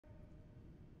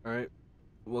Alright,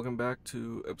 welcome back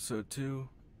to episode 2,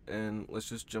 and let's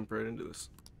just jump right into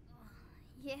this.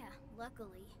 Yeah,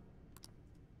 luckily.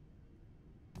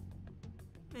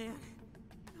 Man,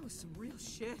 that was some real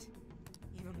shit.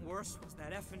 Even worse was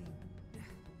that effing...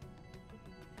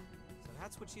 So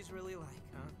that's what she's really like,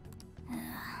 huh?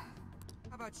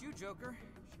 How about you, Joker?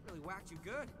 She really whacked you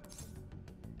good.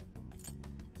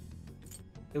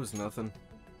 It was nothing.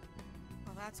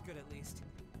 Well, that's good at least.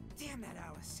 Damn that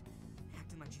Alice.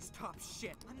 Acting like she's top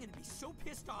shit. I'm gonna be so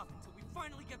pissed off until we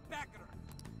finally get back at her.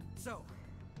 So,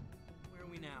 where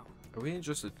are we now? Are we in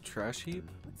just a trash heap?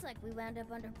 Looks like we wound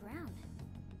up underground.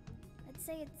 I'd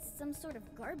say it's some sort of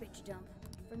garbage dump.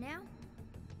 For now,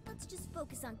 let's just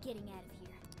focus on getting out of here.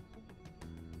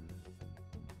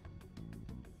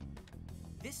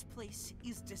 This place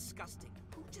is disgusting.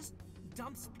 Who just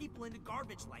dumps people into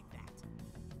garbage like that?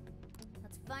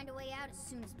 Let's find a way out as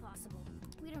soon as possible.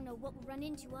 We don't know what we'll run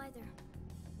into either.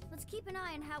 Let's keep an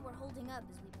eye on how we're holding up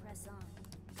as we press on.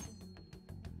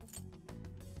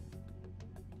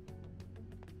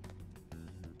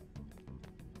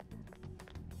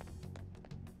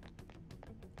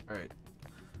 Alright,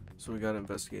 so we gotta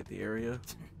investigate the area.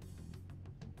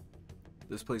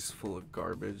 This place is full of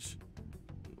garbage.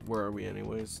 Where are we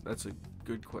anyways? That's a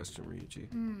good question, Ryuji.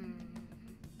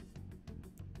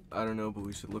 I don't know, but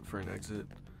we should look for an exit.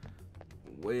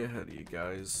 Way ahead of you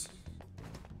guys.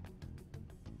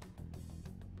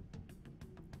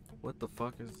 What the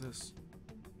fuck is this?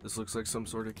 This looks like some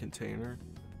sort of container.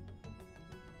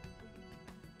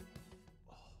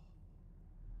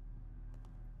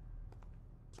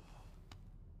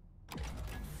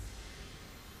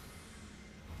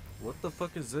 What the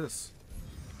fuck is this?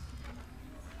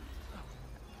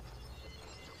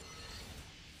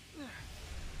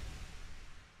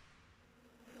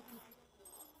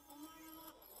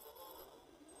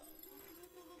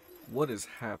 What is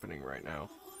happening right now?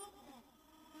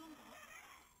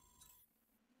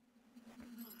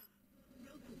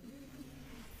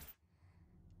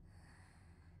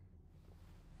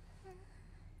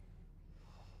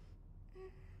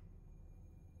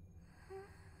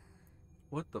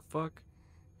 What the fuck?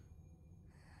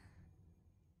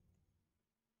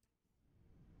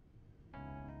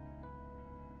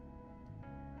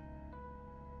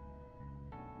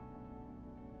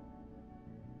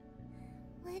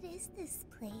 What is this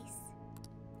place?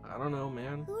 I don't know,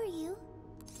 man. Who are you?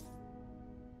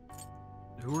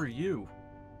 Who are you?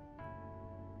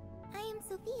 I am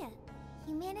Sophia,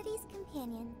 humanity's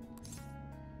companion.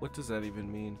 What does that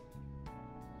even mean?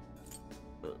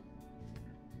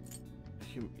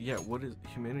 Yeah, what is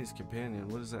humanity's companion?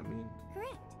 What does that mean?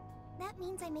 Correct. That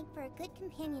means I make for a good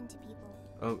companion to people.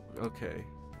 Oh, okay.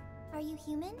 Are you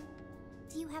human?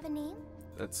 Do you have a name?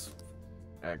 That's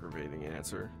aggravating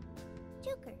answer.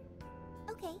 Joker.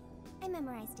 Okay, I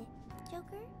memorized it.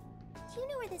 Joker, do you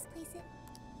know where this place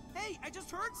is? Hey, I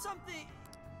just heard something!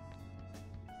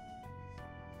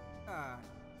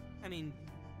 I mean,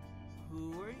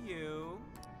 who are you?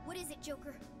 What is it,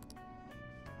 Joker?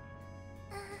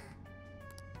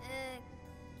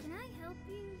 Can I help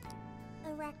you?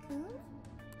 A raccoon?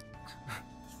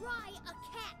 Try a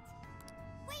cat!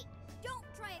 Wait, don't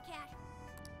try a cat!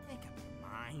 Make up your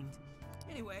mind.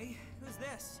 Anyway, who's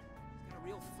this? He's got a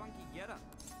real funky getup.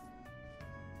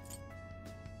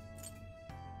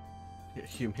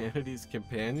 Humanity's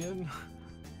companion?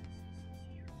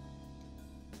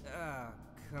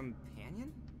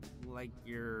 Companion? Like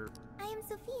you're... I am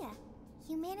Sophia,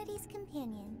 humanity's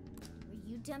companion. Were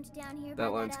you dumped down here by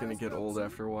That line's gonna Alice get old Wilson?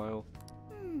 after a while.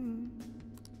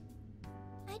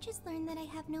 I just learned that I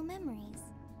have no memories,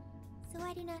 so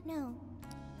I do not know.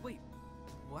 Wait,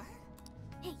 what?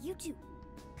 Hey, you two,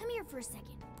 come here for a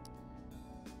second.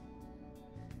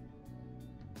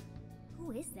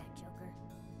 Who is that, Joker?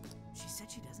 She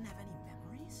said she doesn't have any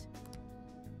memories?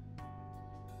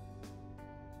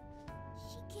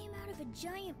 She came out of a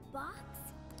giant box?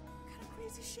 What kind of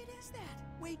crazy shit is that?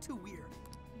 Way too weird.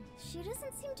 She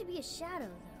doesn't seem to be a shadow,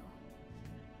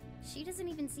 though. She doesn't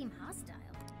even seem hostile.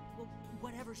 Well,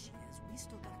 whatever she is, we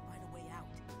still gotta find a way out.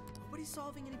 Nobody's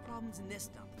solving any problems in this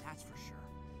dump, that's for sure.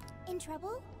 In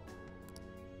trouble?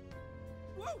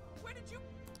 Whoa! Where did you...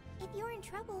 If you're in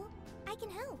trouble, I can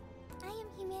help. I am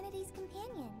humanity's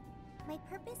companion. My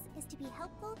purpose is to be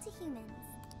helpful to humans.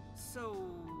 So,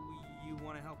 you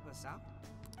want to help us out?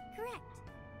 Correct.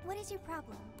 What is your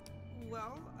problem?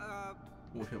 Well,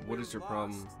 What is your we're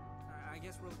problem? lost. I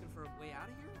guess we're looking for a way out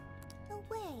of here? A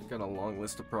way. Got a long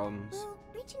list of problems. Will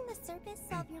reaching the surface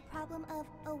solve your problem of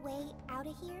a way out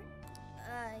of here?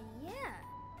 Yeah.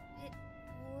 It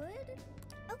would?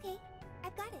 Okay,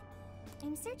 I've got it.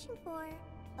 I'm searching for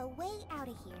a way out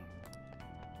of here.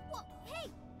 Whoa, hey!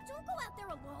 Don't go out there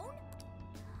alone!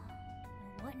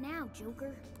 What now,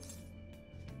 Joker?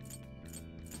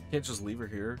 Can't just leave her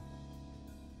here.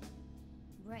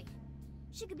 Right.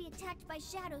 She could be attacked by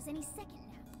shadows any second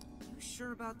now. You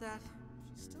sure about that?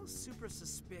 She's still super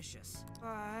suspicious. But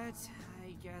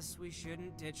I guess we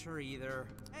shouldn't ditch her either.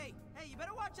 Hey, you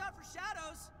better watch out for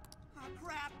shadows! Oh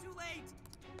crap, too late!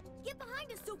 Get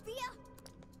behind us, Sophia!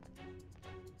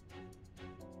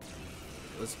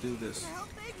 Let's do this. Where the hell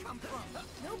did they come from?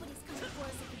 Nobody's coming for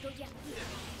us if we go down here.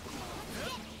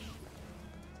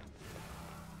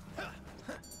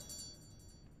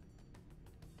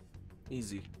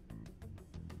 Easy.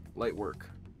 Light work.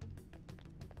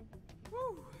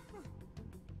 Woo!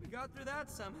 We got through that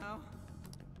somehow.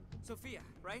 Sophia,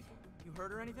 right? You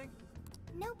hurt or anything?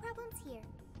 No problems here.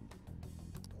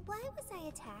 Why was I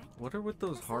attacked? What are with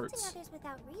those Assaulting hearts others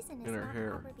without reason is in her not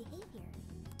hair? proper behavior.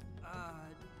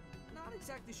 Not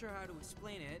exactly sure how to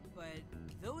explain it, but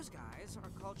those guys are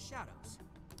called shadows.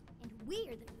 And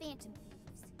we're the Phantom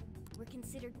Thieves. We're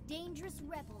considered dangerous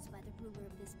rebels by the ruler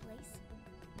of this place.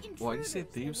 Why do you say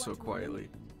Intruders they thieves so want to quietly?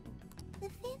 eliminate. The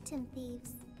Phantom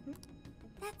Thieves.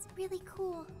 That's really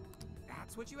cool.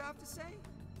 That's what you have to say?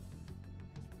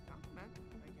 Compliment,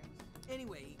 I guess.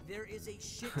 Anyway, there is a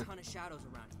shit ton of shadows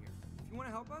around here. If you want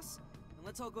to help us, then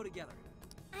let's all go together.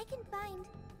 I can find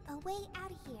a way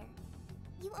out of here.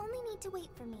 You only need to wait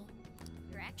for me.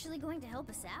 You're actually going to help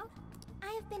us out?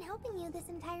 I have been helping you this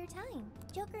entire time.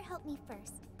 Joker helped me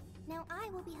first. Now I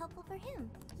will be helpful for him.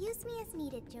 Use me as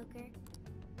needed, Joker.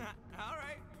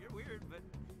 Alright, you're weird, but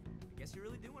I guess you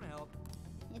really do want to help.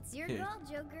 It's your Yeah. call,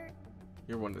 Joker.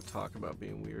 You're one to talk about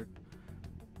being weird.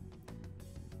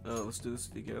 Oh, let's do this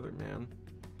together, man.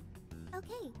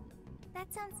 Okay.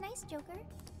 That sounds nice, Joker.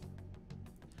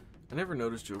 I never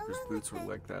noticed Joker's Along boots were with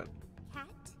the like that. Cat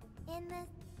and the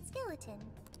skeleton.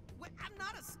 Wait, I'm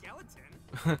not a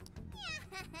skeleton.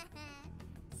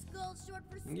 Skull short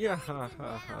for skeleton. Yeah, ha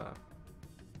ha ha.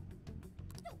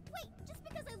 No, wait! Just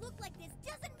because I look like this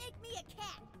doesn't make me a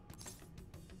cat!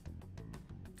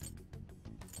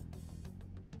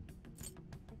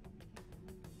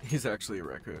 He's actually a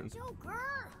raccoon.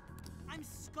 Joker! I'm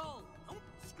Skull. Don't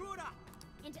screw it up.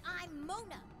 And I'm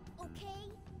Mona, okay?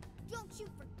 Don't you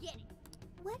forget it.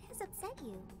 What has upset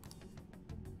you?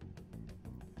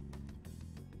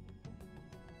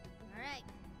 Alright,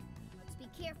 let's be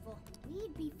careful.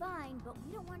 We'd be fine, but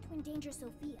we don't want to endanger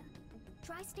Sophia.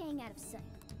 Try staying out of sight.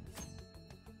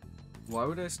 Why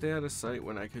would I stay out of sight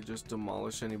when I could just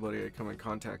demolish anybody I come in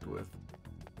contact with?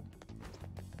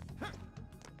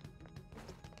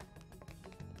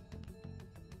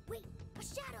 Wait, a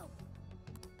shadow!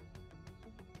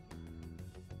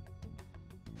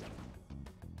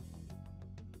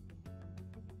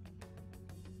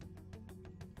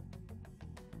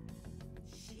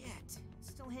 Shit, it's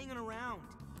still hanging around.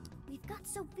 We've got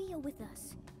Sophia with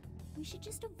us. We should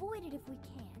just avoid it if we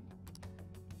can.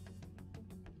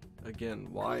 Again,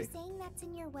 Are why? you saying that's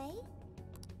in your way?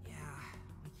 Yeah,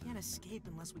 we can't escape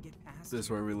unless we get past This is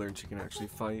here. where we learn she can actually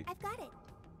fight. I've got it.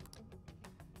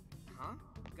 Huh?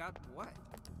 Got what?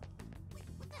 Wait,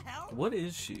 what the hell? What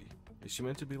is she? Is she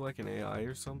meant to be like an AI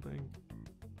or something?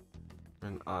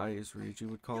 An eye, as Ryuji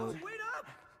would call Yo, it. wait up!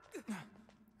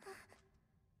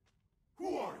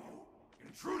 Who are you?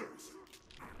 Intruders!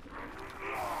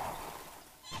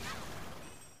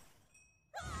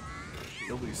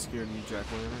 Nobody's scared of you,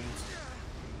 jack-o'-lanterns.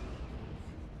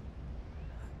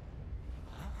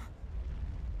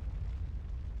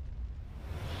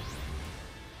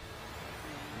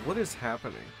 What is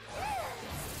happening?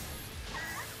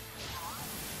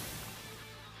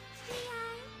 We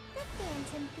are the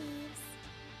Phantom Thieves.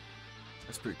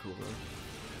 That's pretty cool, though.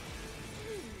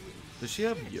 Does she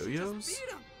have Shit, yo-yos? Just beat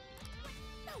him.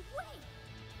 No way!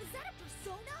 Is that a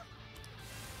persona?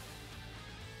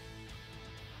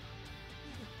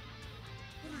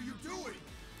 What are you doing?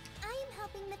 I am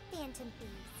helping the Phantom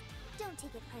Thieves. Don't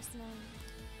take it personally.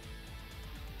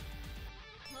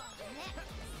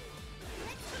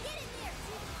 Let's get in there!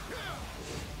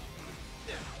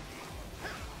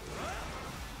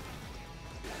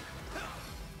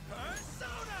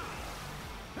 Persona!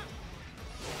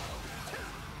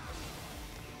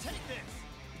 Take this!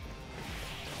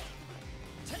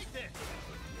 Take this!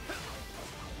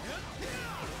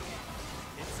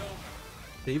 It's over.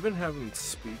 They even have him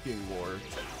speaking more.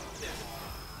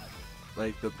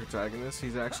 Like, the protagonist,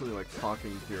 he's actually, like,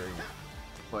 talking during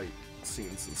fight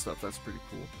scenes and stuff. That's pretty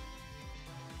cool.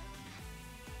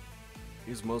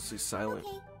 He's mostly silent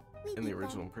Okay, we in the beat them.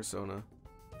 original Persona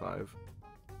 5.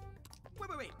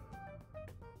 Wait.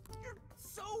 You're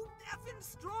so effing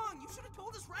fucking strong. You should have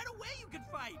told us right away you could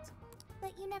fight.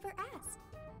 But you never asked.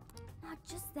 Not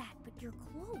just that, but your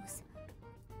clothes.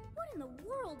 What in the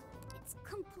world? It's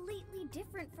completely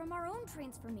different from our own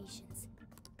transformations.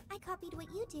 I copied what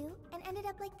you do and ended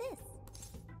up like this.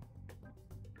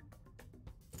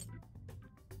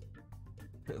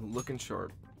 Looking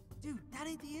sharp. Dude, that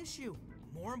ain't the issue.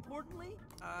 More importantly,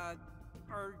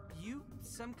 are you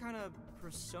some kind of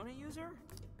persona user?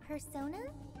 Persona?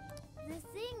 The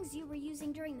things you were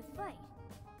using during the fight.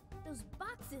 Those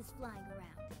boxes flying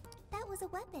around. That was a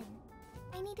weapon.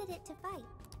 I needed it to fight.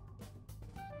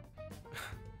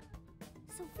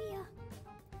 Sophia.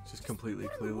 She's completely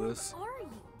What in the world clueless. are you?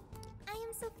 I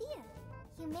am Sophia,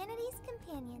 humanity's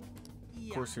companion. Yeah,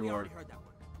 Of course you we are. already heard that one.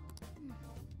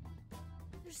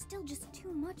 There's still just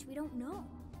too much we don't know.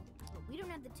 But we don't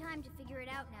have the time to figure it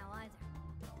out now either.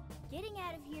 Getting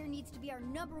out of here needs to be our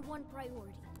 #1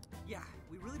 priority. Yeah,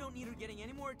 we really don't need her getting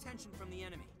any more attention from the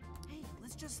enemy. Hey,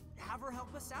 let's just have her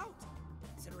help us out.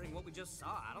 Considering what we just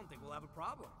saw, I don't think we'll have a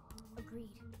problem. Agreed.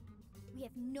 We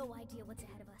have no idea what's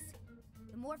ahead of us.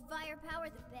 The more firepower,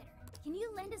 the better. Can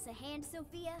you lend us a hand,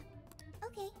 Sophia?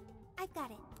 Okay, I've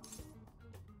got it.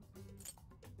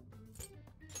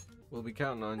 We'll be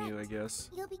counting on you, I Right. guess.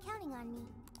 You'll be counting on me.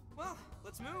 Well,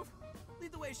 let's move.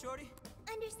 Lead the way, shorty.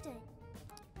 Understood.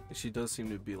 She does seem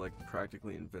to be like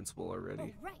practically invincible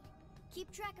already. Oh, right.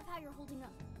 Keep track of how you're holding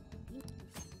up.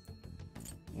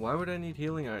 Why would I need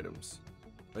healing items?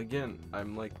 Again,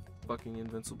 I'm like fucking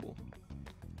invincible.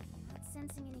 Not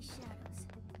sensing any shadows.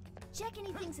 Check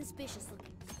anything suspicious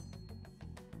looking.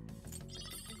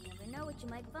 Never know what you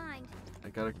might find. I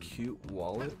got a cute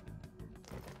wallet.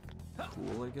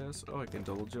 Cool, I guess. Oh, I can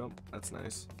double jump. That's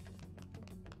nice.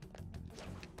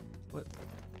 What?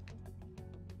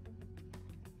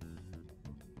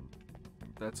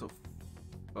 That's a...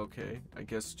 Okay, I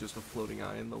guess just a floating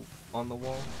eye on the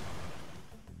wall.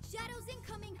 Shadows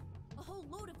incoming! A whole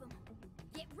load of them.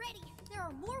 Get ready! There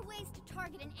are more ways to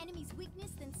target an enemy's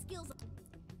weakness than skills.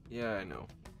 Yeah, I know.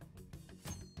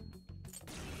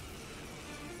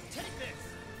 Take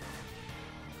this!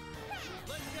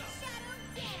 Let's go! Shadow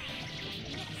down!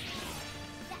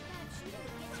 That kind of shooting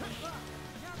will get you.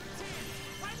 Now the chance!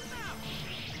 Fight them out!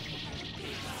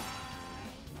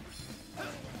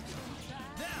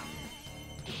 Now!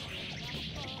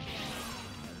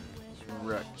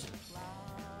 Wrecked.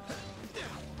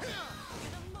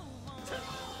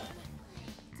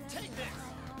 Take this!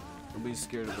 Don't be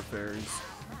scared of the fairies.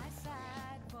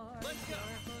 Let's go!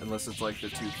 Unless it's like the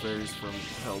two fairies from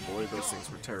Hellboy, those things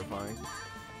were terrifying. Now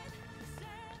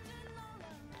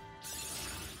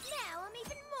I'm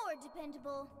even more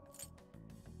dependable.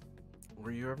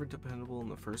 Were you ever dependable in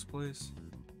the first place?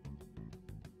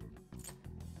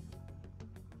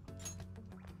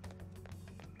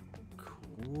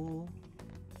 Cool.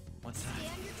 What's that? Stay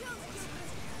on your toes.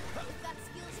 We've got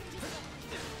skills you just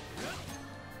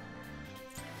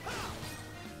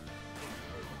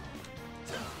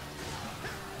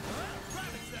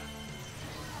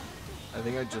I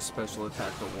think I just special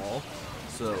attacked the wall,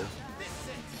 so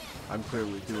I'm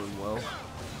clearly doing well.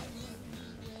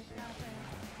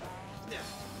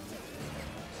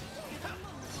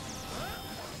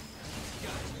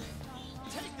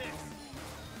 Take this!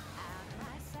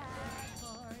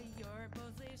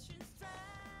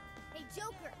 Hey,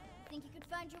 Joker, you think you could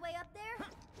find your way up there?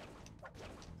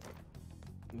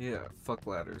 Yeah, fuck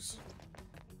ladders.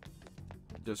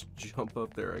 Just jump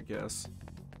up there, I guess.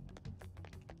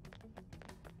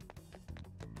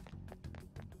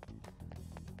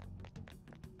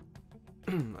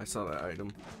 I saw that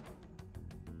item.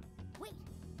 Wait,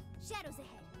 shadows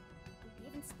ahead. They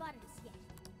haven't spotted us yet.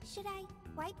 Should I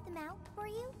wipe them out for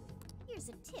you? Here's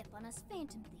a tip on us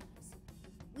phantom thieves.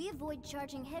 We avoid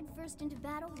charging headfirst into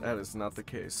battle. That is not the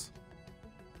case.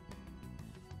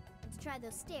 Let's try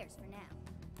those stairs for now.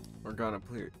 Morgana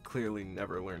clearly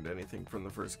never learned anything from the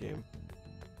first game.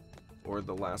 Or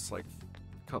the last, like,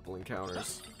 couple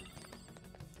encounters.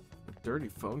 A dirty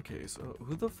phone case? Oh,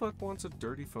 who the fuck wants a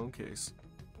dirty phone case?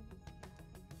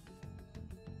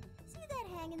 See that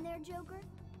hanging there, Joker?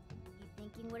 You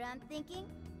thinking what I'm thinking?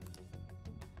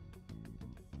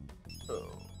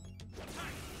 Oh.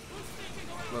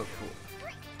 Oh, cool.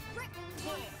 Right,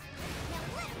 there. Now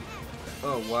let him have it.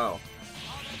 Oh, wow.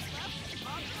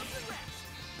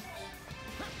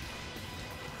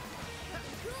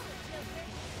 Cool, Joker.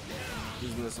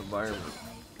 Who's in this environment?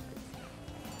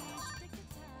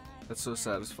 That's so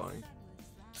satisfying.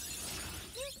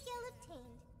 New skill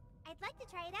obtained. I'd like to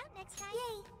try it out next time.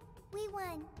 Yay! We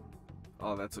won.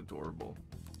 Oh, that's adorable.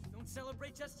 Don't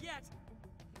celebrate just yet.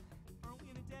 Aren't we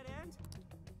in a dead end?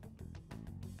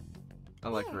 I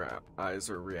like There. her eyes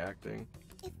are reacting.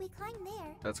 If we climb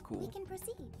there, That's we cool. can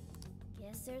proceed.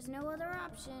 Guess there's no other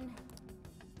option.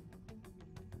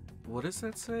 What does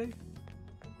that say? It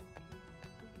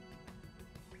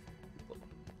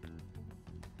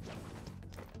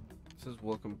says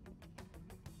welcome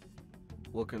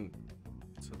to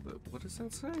the, what does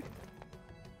that say?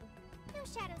 No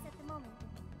shadows at the moment.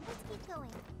 Let's keep going.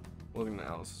 Welcome to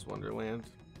Alice's Wonderland.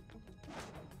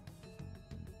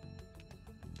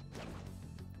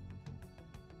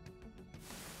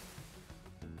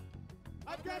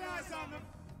 I've got eyes on them.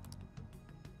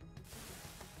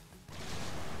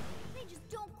 They just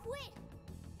don't quit.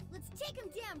 Let's take him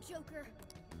down, Joker.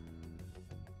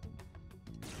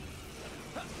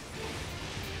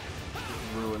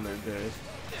 Ruin their day.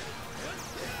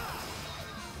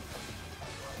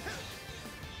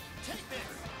 Take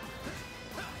this.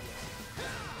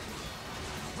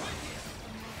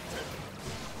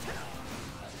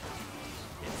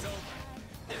 It's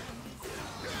over.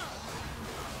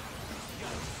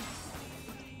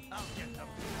 I'll get them.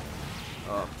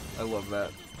 Oh, I love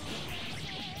that.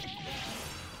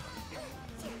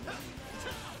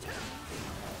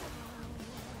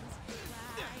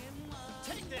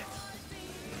 Take this.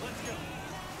 Let's go.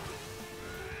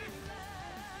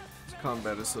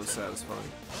 Combat is so satisfying.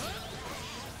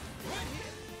 Right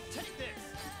here. Take this.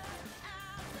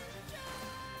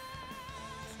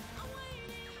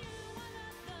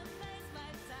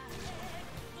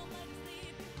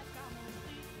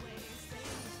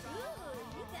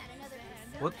 Ooh, you got another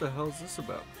persona. What the hell is this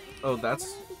about? Oh, that's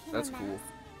Emily became that's a cool. mask.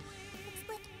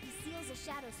 Explain. He seals a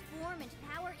shadow's form and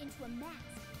power into a mask,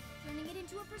 turning it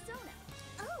into a persona.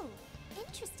 Oh,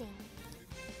 interesting.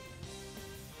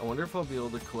 I wonder if I'll be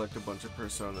able to collect a bunch of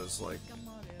personas like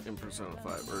in Persona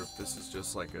 5, or if this is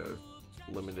just like a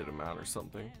limited amount or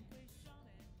something.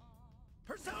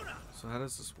 Persona. So how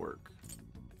does this work?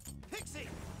 Pixie.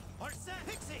 Arsene.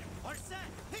 Pixie. Arsene.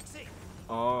 Pixie.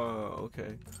 Oh,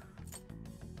 okay.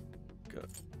 Got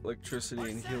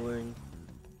electricity and healing,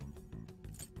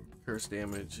 curse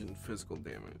damage and physical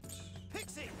damage.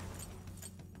 Pixie.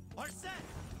 Arsene.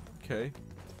 Okay.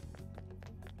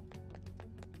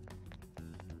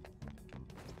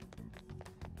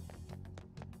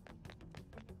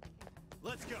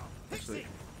 Let's go. Actually,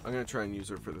 Pixie. I'm gonna try and use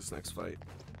her for this next fight.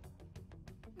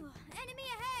 Enemy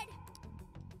ahead!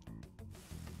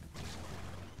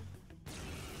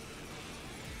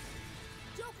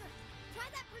 Joker, try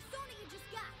that persona you just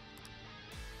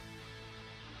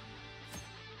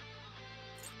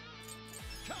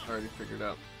got. I already figured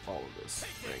out all of this.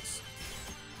 Thanks.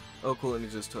 Oh, cool, and it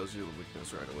just tells you the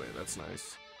weakness right away. That's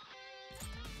nice.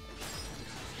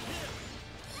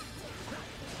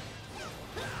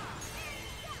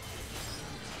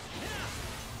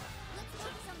 Let's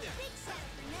focus on the big shadow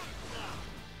for now.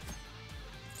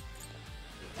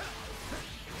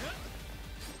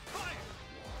 Fire.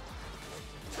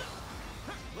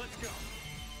 Let's go.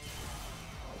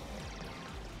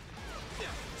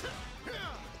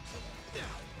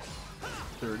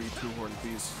 32 horn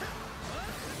beast.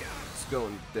 It's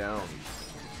going down.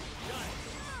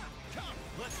 Come.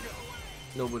 Let's go.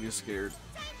 Nobody's scared.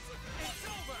 It's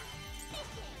over.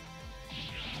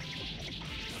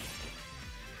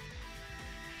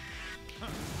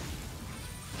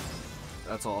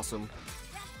 That's awesome.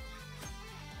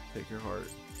 Take your heart.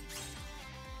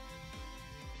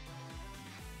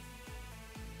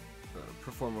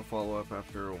 Perform a follow-up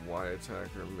after a Y attack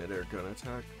or mid-air gun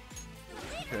attack.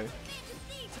 Okay.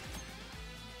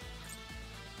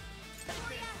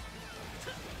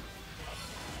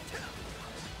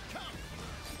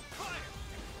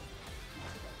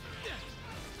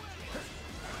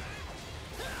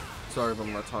 Sorry if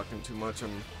I'm not talking too much.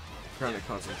 I'm trying to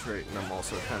concentrate, and I'm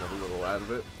also kind of a little out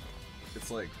of it. It's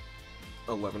like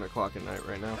 11 o'clock at night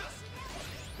right now.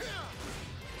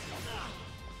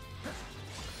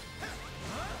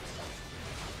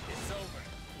 It's over.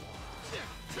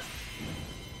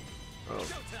 Oh,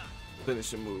 Showtime.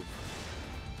 finishing move.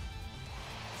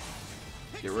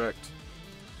 Get wrecked.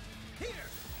 Here.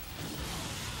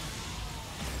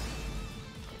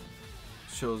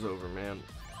 Show's over, man.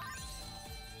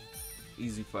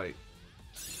 Easy fight.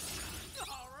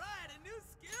 All right, a new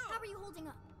skill. How are you holding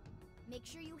up? Make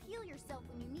sure you heal yourself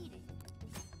when you need it.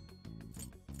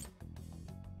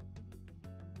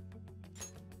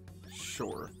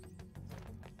 Sure.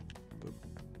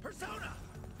 Persona.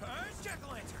 Purge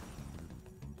Jack-o'-lantern.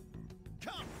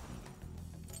 Come.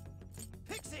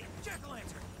 Pixie.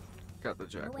 Jack-o'-lantern. Got the No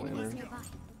enemies jack-lantern. nearby.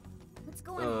 Let's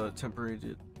go on.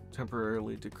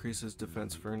 Temporarily decreases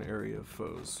defense for an area of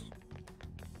foes.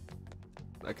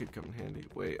 That could come in handy.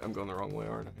 Wait, I'm going the wrong way,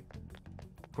 aren't I?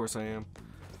 Of course I am.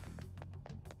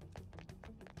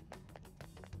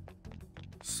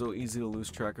 So easy to lose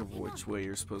track of which way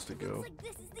you're supposed to go Looks like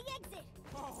this is the exit.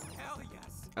 Oh, hell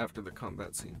yes. after the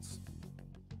combat scenes.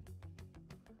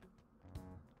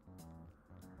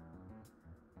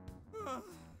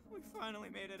 We finally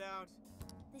made it out.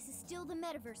 This is still the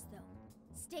metaverse, though.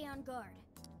 Stay on guard.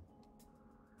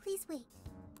 Please wait.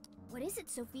 What is it,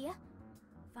 Sophia?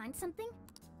 Find something?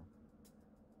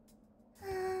 I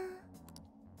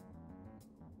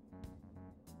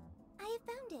have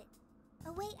found it.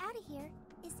 A way out of here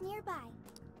is nearby.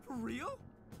 For real?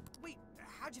 Wait,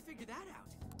 how'd you figure that out?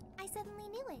 I suddenly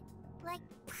knew it. Like,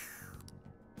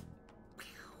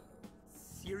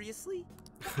 Seriously?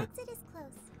 the exit is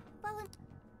close. Follow.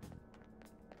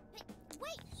 Hey,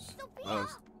 wait, Sophia! Oh,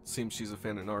 seems she's a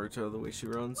fan of Naruto the way she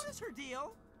runs. What is her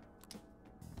deal?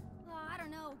 Oh, I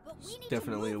don't know, but we She's need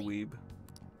definitely to a move it. weeb.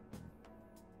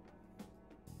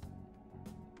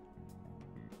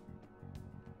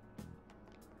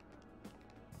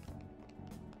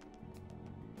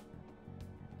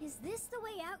 Is this the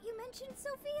way out you mentioned,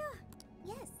 Sophia?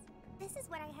 Yes, this is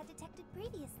what I had detected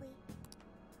previously.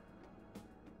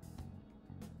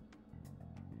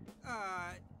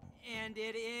 And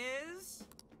it is?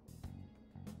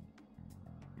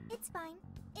 It's fine.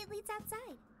 It leads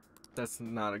outside. That's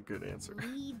not a good answer.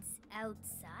 Leads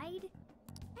outside?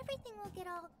 Everything will get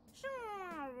all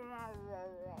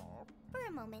for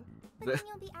a moment, but The- then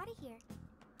you'll be out of here.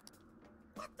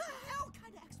 What the hell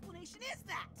kind of explanation is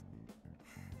that?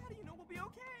 How do you know we'll be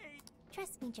okay?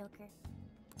 Trust me, Joker.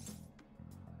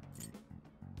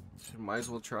 She might as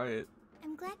well try it.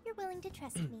 I'm glad you're willing to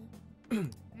trust me.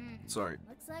 Sorry.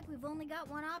 Looks like we've only got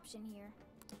one option here.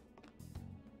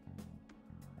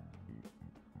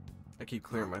 I keep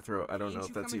clearing my throat. I don't Ain't know if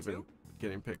you that's coming even too?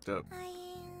 getting picked up. I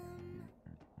am.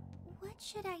 What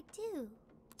should I do?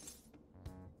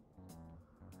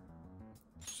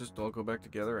 Let's just all go back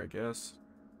together, I guess.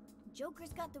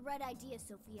 Joker's got the right idea,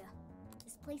 Sophia.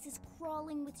 This place is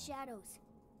crawling with shadows.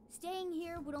 Staying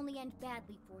here would only end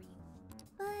badly for you.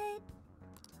 But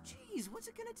Jeez, what's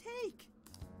it gonna take?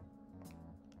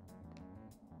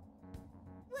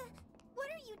 what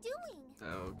are you doing?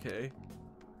 Okay.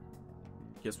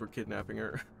 Guess we're kidnapping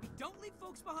her. Don't leave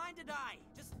folks behind to die.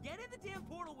 Just get in the damn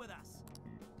portal with us.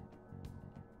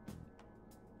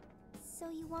 So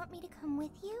you want me to come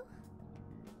with you?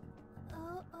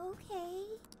 Oh, okay.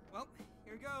 Well,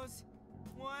 here goes.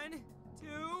 1,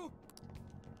 2.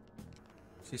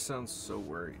 She sounds so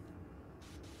worried.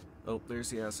 Oh, there's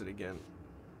the acid again.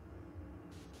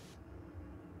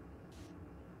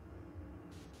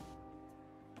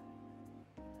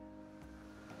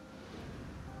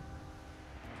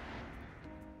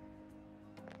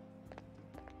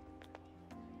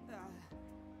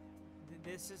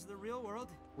 This is the real world.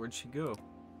 Where'd she go?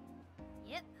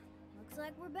 Yep, looks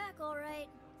like we're back all right.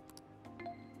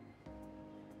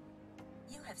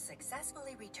 You have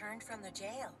successfully returned from the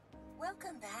jail.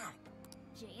 Welcome back.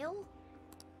 Jail?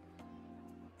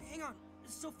 Hang on,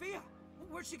 Sophia,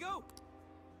 where'd she go?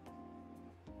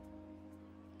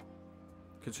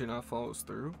 Could she not follow us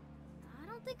through? I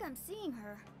don't think I'm seeing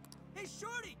her. Hey,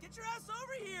 Shorty, get your ass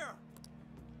over here!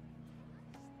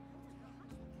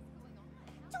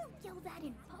 Don't yell that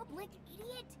in public,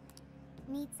 idiot!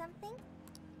 Need something?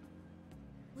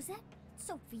 Was that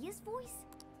Sophia's voice?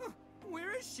 Huh,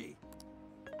 where is she?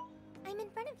 I'm in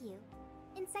front of you,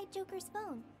 inside Joker's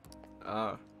phone.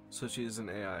 Ah, so she is an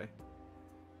AI.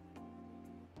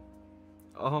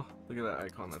 Oh, look at that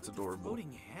icon. That's adorable.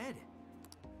 Floating head.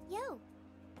 Yo.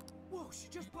 Whoa, she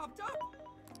just popped up.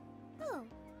 Oh,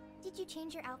 did you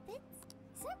change your outfits?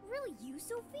 Is that really you,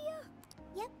 Sophia?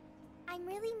 Yep, I'm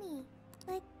really me.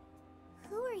 But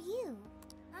who are you?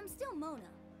 I'm still Mona.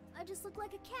 I just look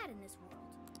like a cat in this world.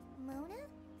 Mona?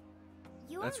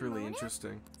 You're That's really Mona?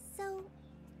 interesting. So,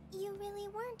 you really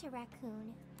weren't a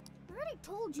raccoon. I already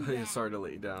told you Yeah, that. sorry to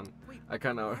let you down. Wait, I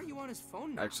kind why of are you on his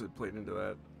phone now? actually played into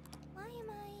that. Why am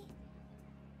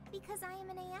I? Because I am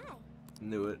an AI.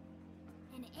 Knew it.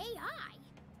 An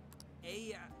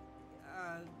AI?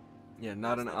 Yeah,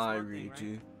 not an That's I, one thing,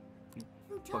 Ryuji.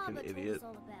 Futaba Fucking told idiot. us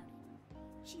all about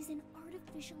it. She's an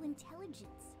artificial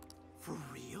intelligence. For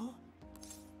real?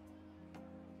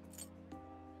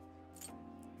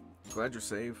 Glad you're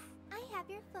safe. I have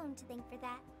your phone to thank for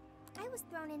that. I was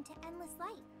thrown into endless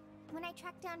light. When I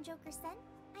tracked down Joker's scent,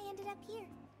 I ended up here.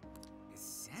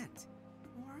 Scent?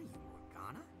 Who are you,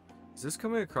 Morgana? Is this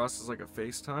coming across as like a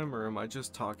FaceTime, or am I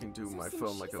just talking to So my since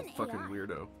phone like she's a an fucking AI,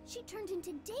 weirdo? She turned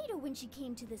into Data when she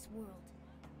came to this world.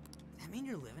 Does that mean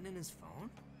you're living in his phone?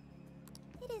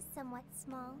 It is somewhat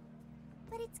small,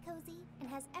 but it's cozy and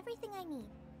has everything I need.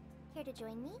 Here to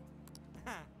join me?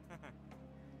 I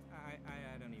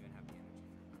don't even have the energy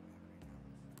for that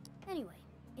right now. Anyway,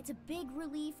 it's a big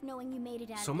relief knowing you made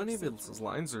it out. So many of its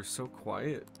lines are so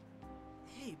quiet.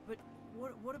 Hey, but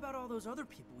what about all those other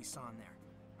people we saw in there?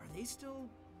 Are they still,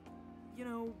 you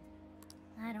know...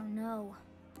 I don't know,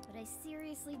 but I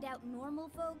seriously doubt normal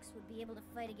folks would be able to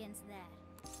fight against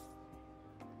that.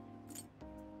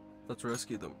 Let's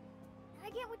rescue them. I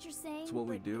get what you're saying. It's what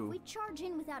we but do. If we charge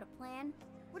in without a plan,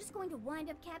 we're just going to wind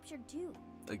up captured too.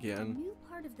 A Again. new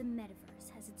part of the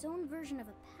metaverse has its own version of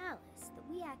a palace that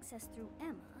we access through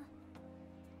Emma.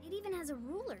 It even has a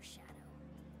ruler shadow.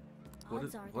 What Odds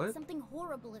is- are what? that something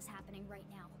horrible is happening right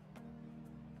now.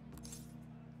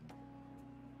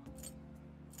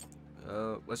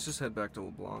 Let's just head back to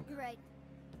LeBlanc. You're right.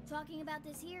 Talking about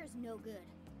this here is no good.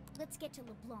 Let's get to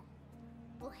LeBlanc.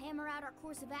 We'll hammer out our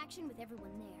course of action with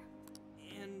everyone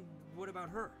there. And what about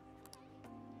her?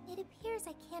 It appears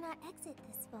I cannot exit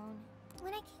this phone.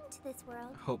 When I came to this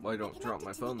world, Hope I don't drop connected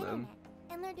my to phone the then. internet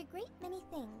and learned a great many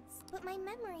things, but my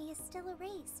memory is still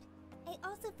erased. I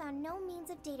also found no means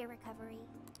of data recovery.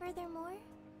 Furthermore,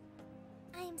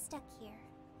 I am stuck here.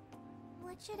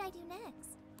 What should I do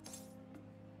next?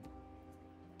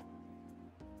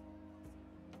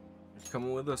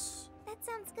 Coming with us. That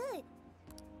sounds good.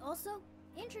 Also,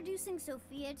 introducing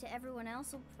Sophia to everyone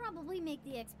else will probably make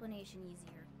the explanation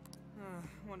easier.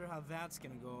 Wonder how that's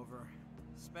gonna go over.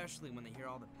 Especially when they hear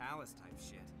all the palace type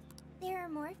shit. There are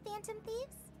more phantom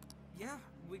thieves? Yeah,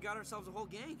 we got ourselves a whole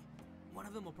gang. One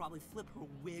of them will probably flip her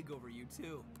wig over you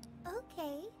too.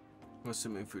 Okay, I'm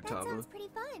assuming that Futaba. sounds pretty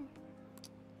fun.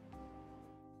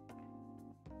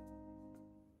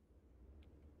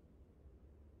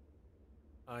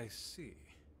 I see.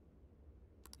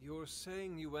 You're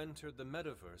saying you entered the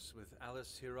metaverse with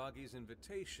Alice Hiragi's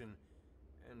invitation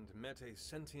and met a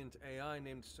sentient AI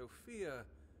named Sophia,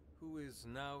 who is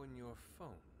now in your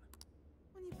phone.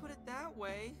 When you put it that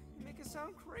way, you make it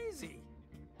sound crazy.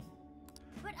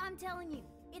 But I'm telling you,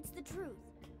 it's the truth.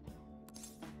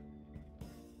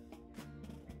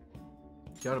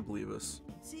 Gotta believe us.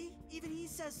 See? Even he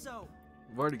says so.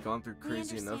 We've already gone through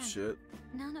crazy enough understand.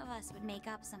 shit. None of us would make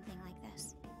up something like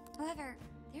this. However,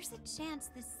 there's a chance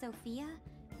this Sophia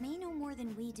may know more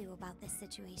than we do about this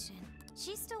situation.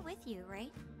 She's still with you,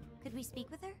 right? Could we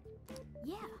speak with her?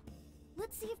 Yeah.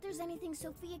 Let's see if there's anything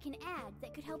Sophia can add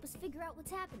that could help us figure out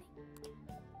what's happening.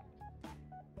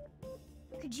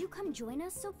 Could you come join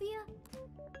us, Sophia?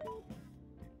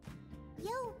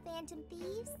 Yo, phantom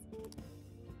thieves.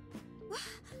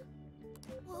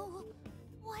 Whoa,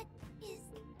 what is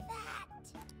that?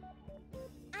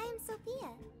 I am Sophia,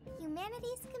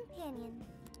 humanity's companion.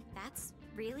 That's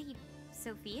really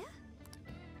Sophia?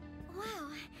 Wow,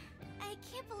 I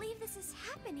can't believe this is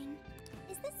happening.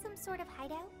 Is this some sort of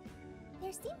hideout?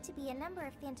 There seem to be a number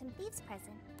of phantom thieves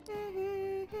present.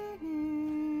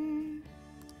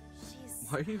 She's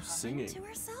Why are you humming singing? to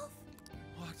herself?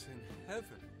 What in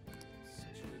heaven?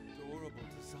 Such an adorable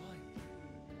design.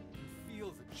 You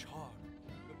feel the charm,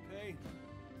 the pain,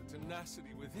 the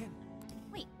tenacity within.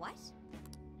 Wait, what?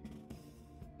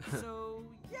 So,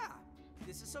 yeah,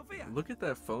 this is Sophia. Look at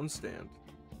that phone stand.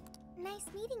 Nice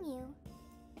meeting you.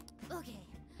 Okay.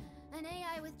 An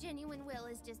AI with genuine will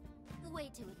is just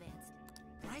way too advanced.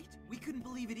 Right? We couldn't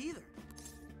believe it either.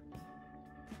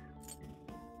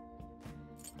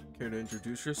 Care to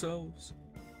introduce yourselves?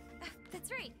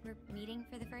 That's right, we're meeting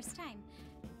for the first time.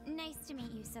 Nice to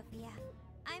meet you, Sophia.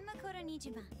 I'm Makoto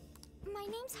Nijima. My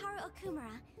name's Haru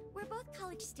Okumura. We're both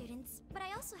college students, but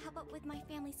I also help out with my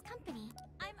family's company.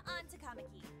 I'm An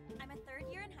Takamaki. I'm a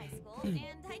third year in high school,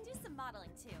 and I do some modeling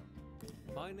too.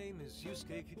 My name is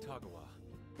Yusuke Kitagawa.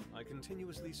 I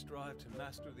continuously strive to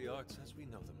master the arts as we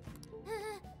know them.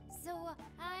 So,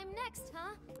 I'm next,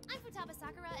 huh? I'm Futaba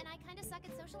Sakura, and I kinda suck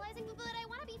at socializing, but I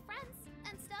wanna be friends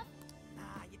and stuff.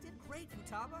 Ah, you did great,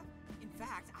 Futaba. In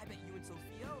fact, I bet you and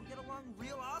Sophia will get along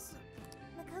real awesome.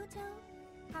 Makoto,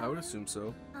 I would Haru, assume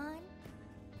so. An,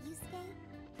 Yusuke,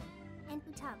 and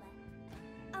Futaba.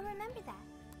 I'll remember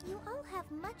that. You all have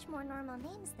much more normal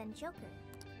names than Joker.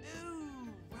 Ooh,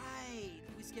 right.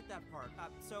 We skipped that part.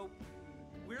 So,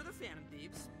 we're the Phantom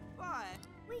Thieves, but...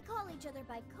 We call each other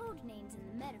by code names in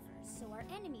the metaverse, so our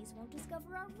enemies won't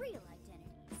discover our real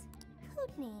identities.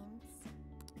 Code names.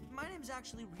 My name's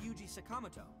actually Ryuji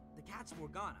Sakamoto, the cat's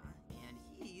Morgana, and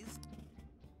he's...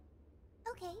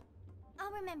 Okay,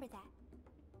 I'll remember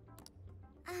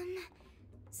that.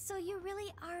 So you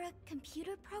really are a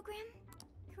computer program?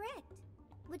 Correct.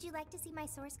 Would you like to see my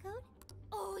source code?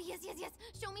 Oh, yes, yes, yes.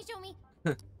 Show me, show me.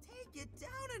 Take it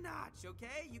down a notch,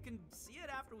 okay? You can see it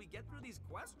after we get through these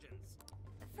questions.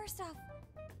 First off,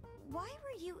 why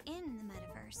were you in the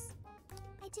metaverse?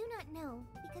 I do not know,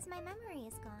 because my memory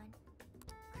is gone.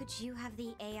 Could you have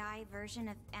the AI version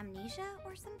of amnesia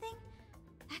or something?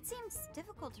 That seems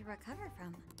difficult to recover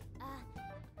from.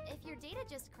 If your data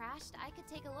just crashed, I could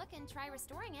take a look and try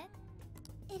restoring it.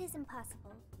 It is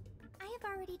impossible. I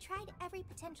have already tried every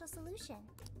potential solution.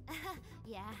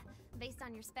 Yeah, based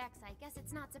on your specs, I guess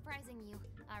it's not surprising you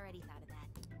already thought of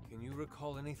that. Can you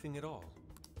recall anything at all?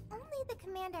 Only the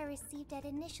command I received at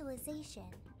initialization.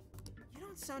 You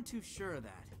don't sound too sure of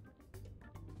that.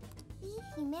 Be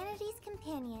humanity's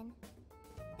companion.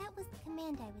 That was the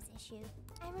command I was issued.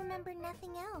 I remember nothing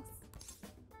else.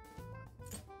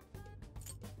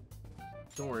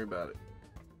 Don't worry about it.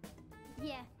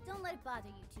 Yeah, don't let it bother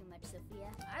you too much, Sophia.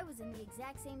 I was in the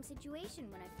exact same situation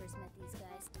when I first met these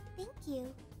guys. Thank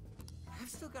you. I've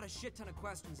still got a shit ton of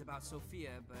questions about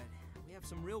Sophia, but we have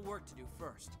some real work to do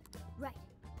first. Right,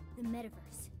 the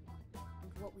metaverse.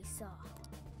 And what we saw.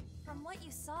 From what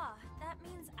you saw, that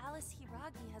means Alice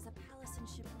Hiragi has a palace in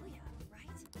Shibuya,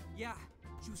 right? Yeah,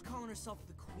 she was calling herself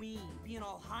the queen, being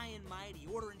all high and mighty,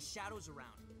 ordering shadows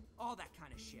around. All that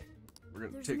kind of shit. We're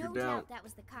gonna There's take no her down. doubt that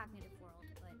was the cognitive world,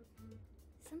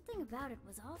 but something about it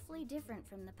was awfully different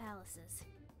from the palaces.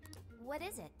 What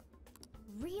is it?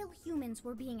 Real humans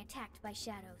were being attacked by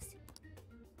shadows.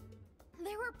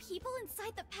 There were people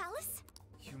inside the palace?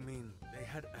 You mean they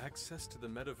had access to the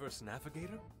Metaverse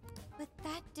Navigator? But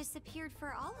that disappeared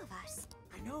for all of us.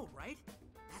 I know, right?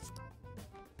 That's...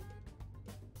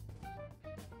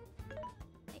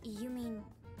 You mean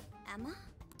Emma?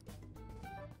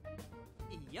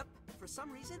 Yep. For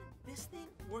some reason, this thing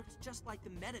worked just like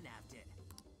the MetaNav did.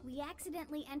 We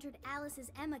accidentally entered Alice's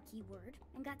Emma keyword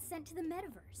and got sent to the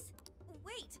metaverse.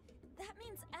 Wait, that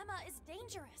means Emma is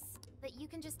dangerous. But you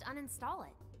can just uninstall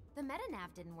it. The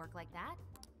MetaNav didn't work like that.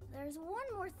 There's one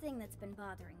more thing that's been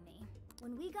bothering me.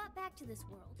 When we got back to this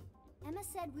world, Emma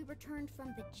said we returned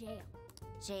from the jail.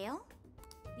 Jail?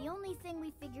 The only thing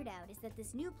we figured out is that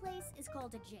this new place is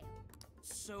called a jail.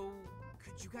 So,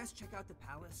 could you guys check out the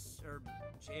palace, or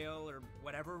jail, or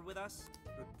whatever with us?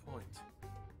 Good point.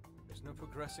 There's no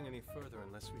progressing any further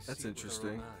unless we That's see it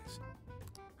interesting. with our own eyes.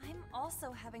 I'm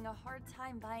also having a hard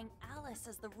time buying Alice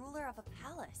as the ruler of a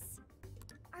palace.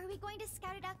 Are we going to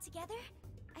scout it out together?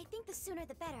 I think the sooner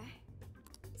the better.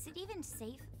 Is it even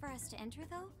safe for us to enter,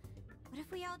 though? What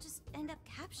if we all just end up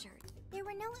captured? There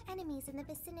were no enemies in the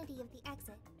vicinity of the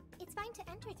exit. It's fine to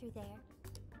enter through there.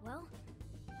 Well,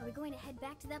 are we going to head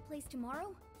back to that place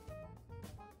tomorrow?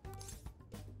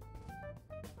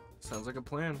 Sounds like a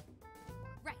plan.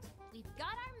 Right, we've got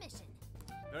our mission.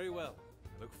 Very well.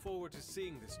 I look forward to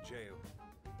seeing this jail.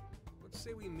 Let's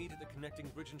say we meet at the connecting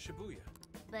bridge in Shibuya.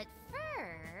 But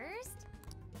first,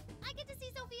 I get to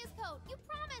see Sophia's code. You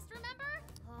promised, remember?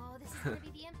 Oh, this is gonna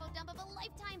be the info dump of a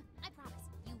lifetime. I promise.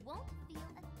 You won't feel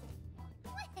a thing.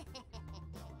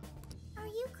 Are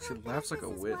you She confident laughs like a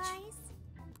this is witch. wise?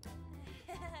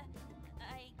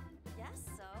 I guess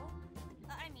so.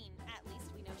 I mean, at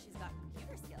least we know she's got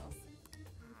computer skills.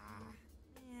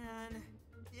 Man,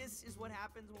 this is what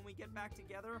happens when we get back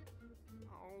together.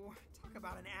 Oh, talk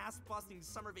about an ass-busting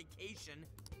summer vacation.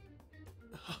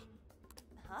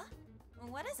 Huh?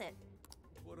 What is it?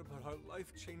 What about our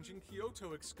life-changing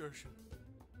Kyoto excursion?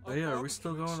 Oh yeah, are we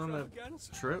still going on that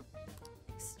Extravaganza? trip?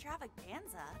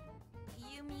 Extravaganza?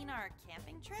 You mean our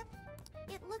camping trip?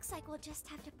 It looks like we'll just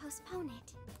have to postpone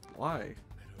it. Why?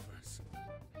 Metaverse.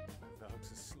 I vow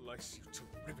to slice you to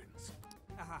ribbons.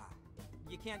 Haha.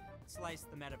 You can't slice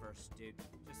the metaverse, dude.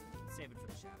 Just save it for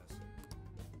the shadows.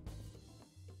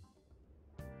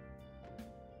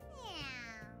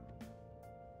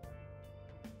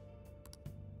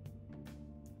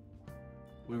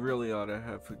 We really ought to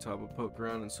have Futaba poke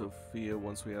around and Sophia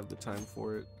once we have the time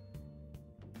for it.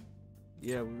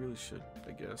 Yeah, we really should,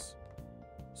 I guess.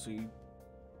 So you...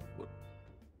 What?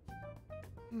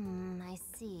 I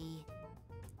see.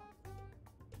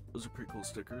 Those are pretty cool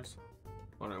stickers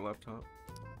on our laptop.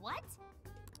 What?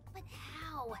 But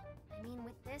how? I mean,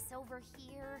 with this over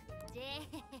here?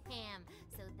 Damn.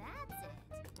 So that's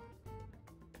it.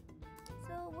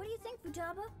 So, what do you think,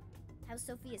 Futaba? How's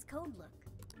Sophia's code look?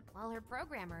 Well, her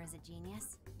programmer is a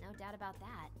genius. No doubt about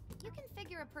that. You can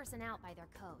figure a person out by their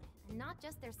code, and not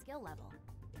just their skill level.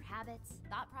 Their habits,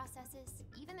 thought processes,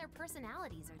 even their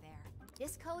personalities are there.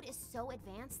 This code is so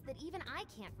advanced that even I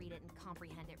can't read it and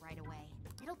comprehend it right away.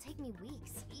 It'll take me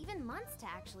weeks, even months to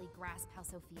actually grasp how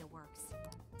Sophia works.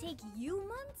 Take you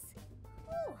months?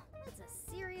 Ooh, that's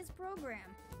a serious program.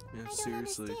 Yeah, I don't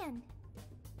seriously. understand.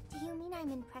 Do you mean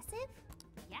I'm impressive?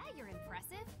 Yeah, you're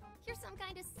impressive. You're some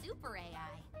kind of super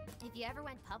AI. If you ever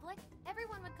went public,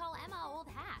 everyone would call Emma Old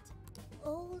Hat.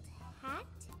 Old hat?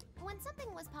 When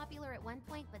something was popular at one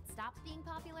point but stops being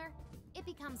popular, it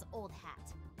becomes Old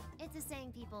Hat. It's a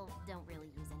saying people don't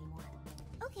really use anymore.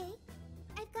 Okay,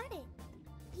 I've got it.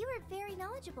 You are very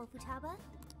knowledgeable, Futaba.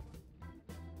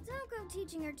 Don't go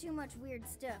teaching her too much weird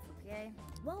stuff, okay?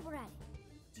 While we're at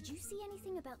it, did you see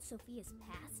anything about Sophia's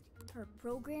past? Her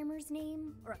programmer's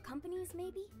name? Or a company's,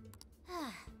 maybe?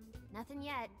 Nothing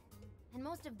yet. And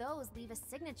most of those leave a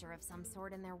signature of some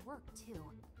sort in their work, too.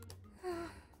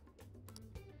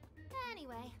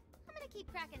 Anyway, I'm gonna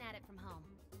keep cracking at it from home.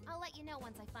 I'll let you know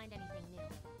once I find anything new.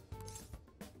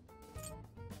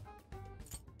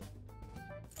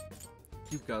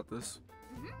 You've got this.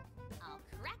 I'll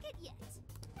crack it yet.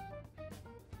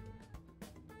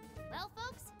 Well,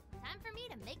 folks, time for me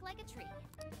to make like a tree.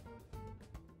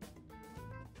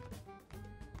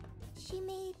 She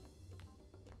made...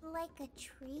 like a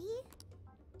tree?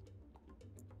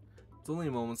 It's only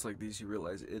in moments like these you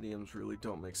realize idioms really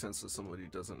don't make sense to somebody who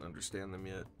doesn't understand them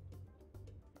yet.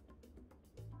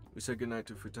 We said goodnight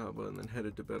to Futaba and then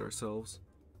headed to bed ourselves.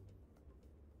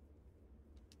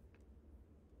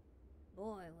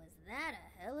 Boy, was that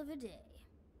a hell of a day.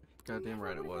 Goddamn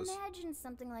right it was. Imagine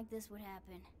something like this would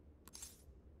happen.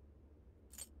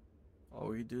 All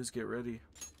we do is get ready.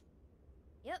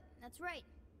 Yep, that's right.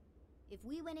 If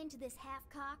we went into this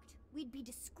half-cocked, we'd be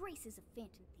disgraces of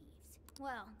Phantom Thieves.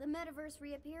 Well, the metaverse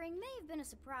reappearing may have been a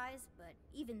surprise, but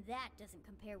even that doesn't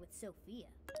compare with Sophia.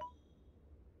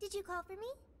 Did you call for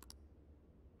me?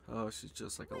 Oh, she's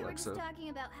just like We were Alexa. just talking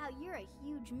about how you're a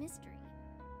huge mystery.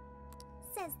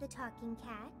 Says the talking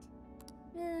cat.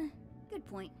 Good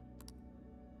point.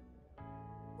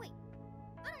 Wait,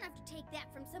 I don't have to take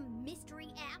that from some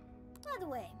mystery app. By the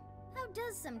way, how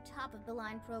does some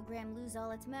top-of-the-line program lose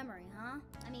all its memory, huh?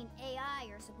 I mean, AI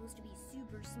are supposed to be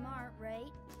super smart,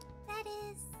 right? That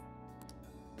is...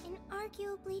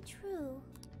 inarguably true.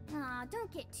 Aw,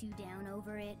 don't get too down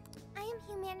over it. I am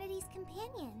humanity's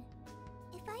companion.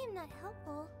 If I am not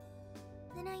helpful,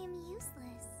 then I am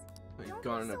useless. You've Don't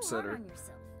gone be and so upset hard her. on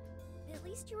yourself. At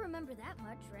least you remember that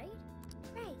much, right?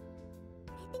 Right.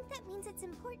 I think that means it's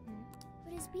important.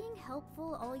 But is being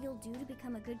helpful all you'll do to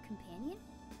become a good companion?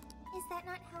 Is that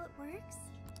not how it works?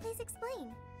 Please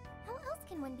explain. How else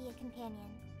can one be a companion?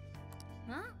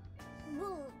 Huh?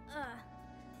 Well,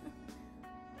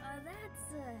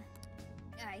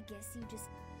 I guess you just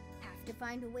have to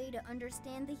find a way to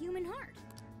understand the human heart.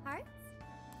 Hearts?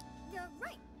 Yeah,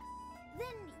 right.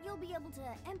 Then you'll be able to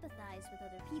empathize with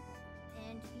other people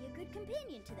and be a good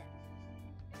companion to them.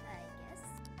 I guess.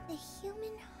 The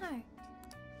human heart.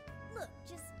 Look,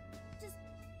 just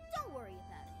don't worry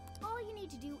about it. All you need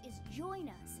to do is join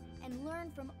us and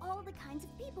learn from all the kinds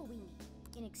of people we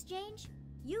meet. In exchange,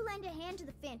 you lend a hand to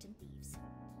the Phantom Thieves.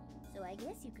 So I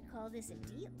guess you could call this a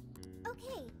deal.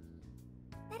 Okay.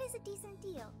 That is a decent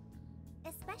deal.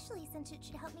 Especially since it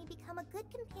should help me become a good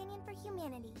companion for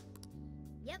humanity.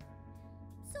 Yep.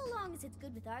 So long as it's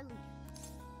good with our leader.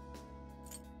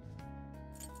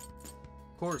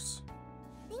 Of course.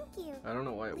 Thank you. I don't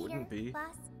know why it Leader, wouldn't be.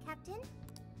 boss, captain.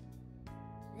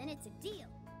 Then it's a deal.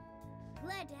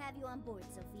 Glad to have you on board,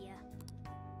 Sophia.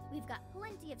 We've got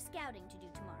plenty of scouting to do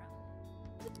tomorrow.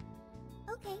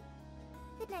 Okay.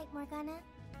 Good night, Morgana.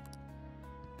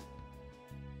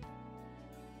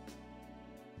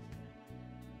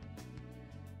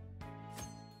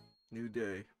 New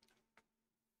day.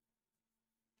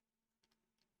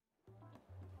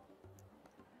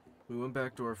 We went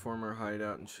back to our former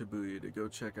hideout in Shibuya to go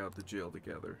check out the jail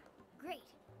together. Great.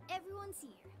 Everyone's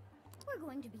here. We're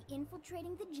going to be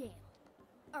infiltrating the jail.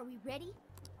 Are we ready?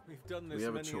 We've done this We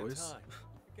have a many choice. time.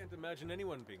 I can't imagine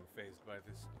anyone being fazed by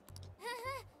this.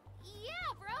 Yeah,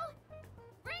 bro!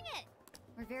 Bring it!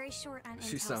 We're very short on intel,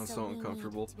 She sounds so we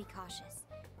uncomfortable. need to be cautious.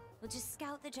 We'll just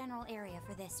scout the general area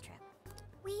for this trip.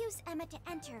 We use Emma to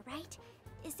enter, right?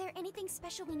 Is there anything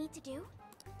special we need to do?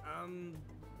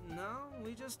 No,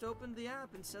 we just opened the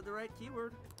app and said the right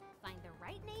keyword. Find the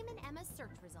right name in Emma's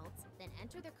search results, then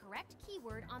enter the correct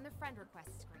keyword on the friend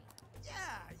request screen.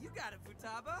 Yeah, you got it,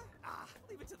 Futaba.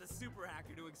 Leave it to the super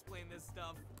hacker to explain this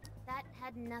stuff. That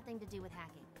had nothing to do with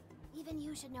hacking. Even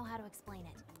you should know how to explain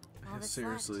it. All that's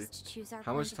Seriously. left is to choose our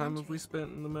How point much of time have we entry. spent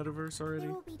in the metaverse already?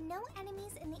 There will be no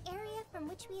enemies in the area from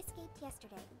which we escaped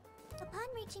yesterday. Upon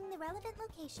reaching the relevant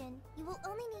location, you will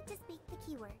only need to speak the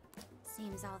keyword.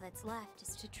 Seems all that's left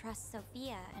is to trust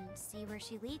Sophia and see where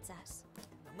she leads us.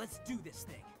 Now let's do this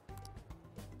thing.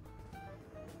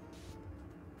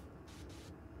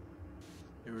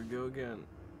 Here we go again.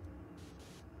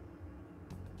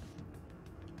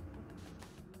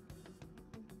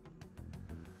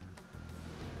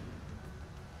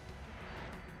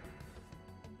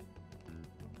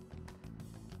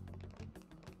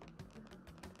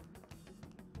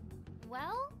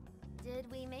 Well, Did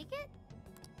we make it?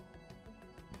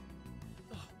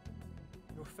 Oh,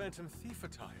 your Phantom Thief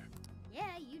attire.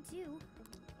 Yeah, you too.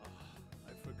 Oh,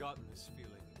 I've forgotten this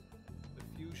feeling.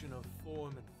 The fusion of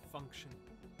form and function.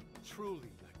 Truly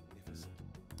magnificent.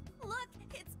 Look,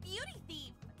 it's Beauty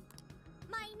Thief!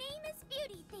 My name is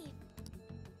Beauty Thief.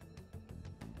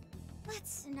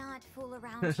 Let's not fool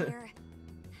around here.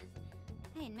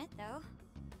 I admit, though,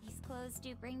 these clothes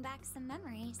do bring back some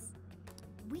memories.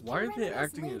 Why are they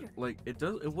acting it like it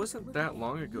does? It wasn't that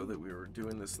long ago that we were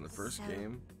doing this in the first So,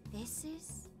 game. This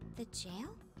is the jail?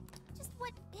 Just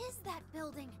what is that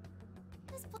building?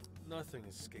 Nothing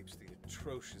escapes the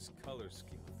atrocious color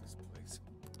scheme of this place.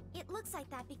 It looks like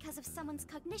that because of someone's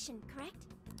cognition, correct?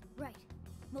 Right.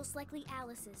 Most likely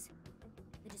Alice's.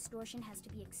 The distortion has to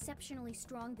be exceptionally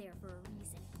strong there for a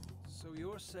reason. So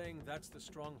you're saying that's the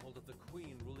stronghold of the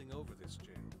Queen ruling over this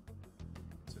jail?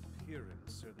 Its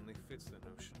appearance certainly fits the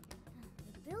notion.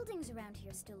 The buildings around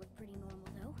here still look pretty normal,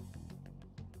 though.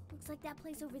 Looks like that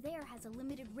place over there has a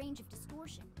limited range of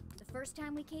distortion. The first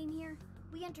time we came here,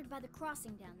 we entered by the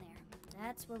crossing down there.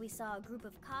 That's where we saw a group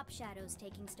of cop shadows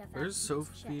taking stuff out of Where's people's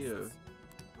Sophia? chests.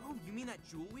 Oh, you mean that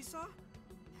jewel we saw?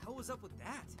 The hell was up with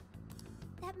that?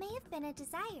 That may have been a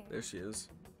desire. There she is.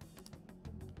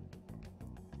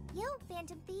 Yo,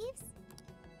 Phantom Thieves.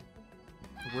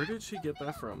 Where did she get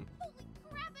that from? Holy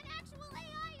crap, an actual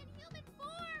AI in human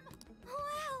form!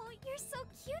 Wow, you're so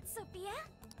cute, Sophia.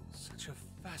 Such a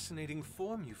fascinating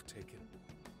form you've taken.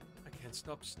 I can't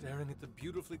stop staring at the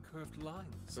beautifully curved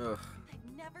lines. Ugh,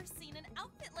 I've never seen an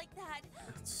outfit like that.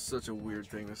 it's such a weird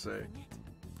thing to say.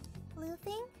 Blue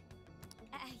thing?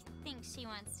 I think she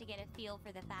wants to get a feel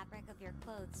for the fabric of your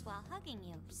clothes while hugging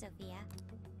you, Sophia.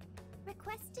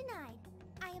 Request denied.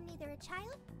 I am neither a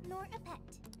child nor a pet.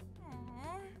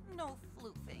 Aw, no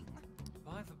floofing.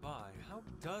 By the by, how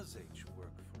does H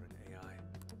work for an AI?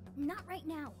 Not right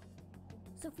now.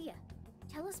 Sophia,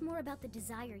 tell us more about the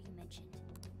desire you mentioned.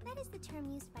 That is the term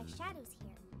used by shadows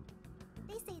here.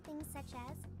 They say things such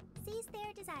as, seize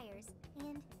their desires,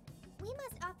 and we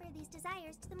must offer these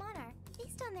desires to the monarch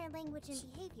based on their language and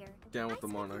behavior. Down with I the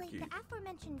speculate monarchy. The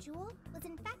aforementioned jewel was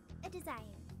in fact a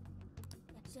desire.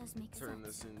 That does make Turn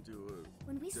sense. this into a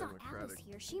When we saw democratic. Alice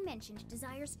here, she mentioned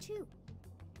desires too.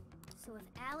 So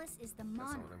if Alice is the That's not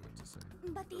monarch, what I meant to say.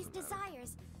 but these Doesn't matter.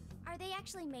 desires, are they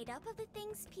actually made up of the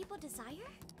things people desire?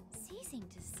 Seizing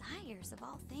desires of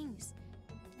all things.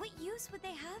 What use would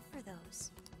they have for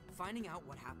those? Finding out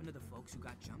what happened to the folks who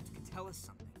got jumped could tell us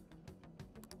something.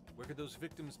 Where could those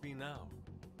victims be now?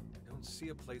 I don't see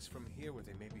a place from here where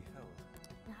they may be held.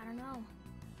 I don't know.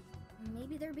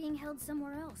 Maybe they're being held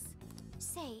somewhere else.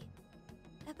 Say,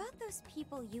 about those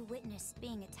people you witnessed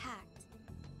being attacked,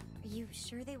 are you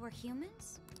sure they were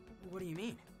humans? What do you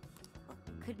mean? Well,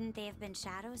 couldn't they have been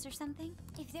shadows or something?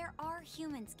 If there are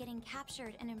humans getting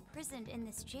captured and imprisoned in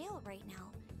this jail right now,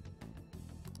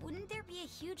 wouldn't there be a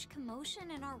huge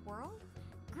commotion in our world?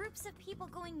 Groups of people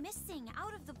going missing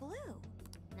out of the blue.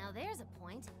 Now there's a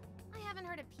point. I haven't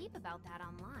heard a peep about that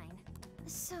online.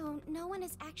 So, no one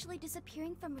is actually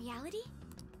disappearing from reality?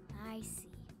 I see.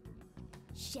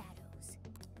 Shadows.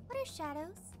 What are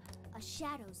shadows? A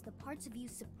shadow's the parts of you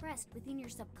suppressed within your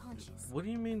subconscious. What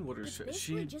do you mean? What are It's she?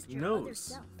 basically just your other knows.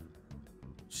 self.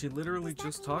 She literally Does that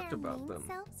just mean talked their about main them.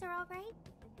 selves are all right?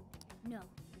 No.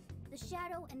 The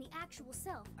shadow and the actual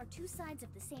self are two sides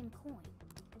of the same coin.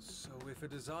 So if a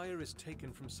desire is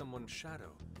taken from someone's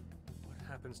shadow, what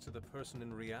happens to the person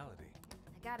in reality?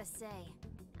 I gotta say,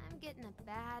 I'm getting a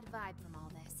bad vibe from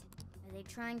all this. Are they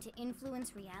trying to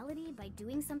influence reality by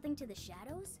doing something to the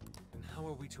shadows? And how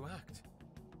are we to act?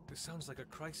 This sounds like a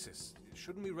crisis.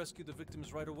 Shouldn't we rescue the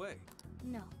victims right away?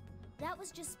 No. That was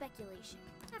just speculation.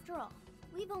 After all,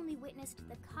 we've only witnessed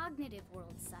the cognitive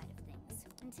world side of things.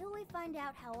 Until we find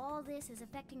out how all this is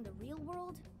affecting the real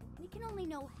world, we can only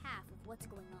know half of what's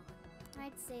going on.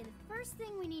 I'd say the first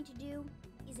thing we need to do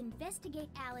is investigate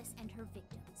Alice and her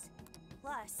victims.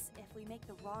 Plus, if we make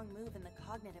the wrong move in the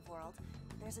cognitive world,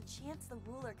 there's a chance the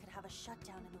ruler could have a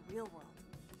shutdown in the real world.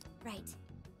 Right.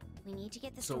 We need to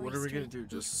get the So story what are we gonna straight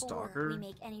do, just before stalk her? we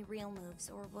make any real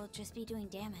moves, or we'll just be doing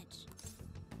damage.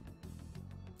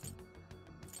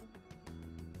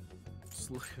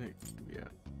 Just looking at, yeah.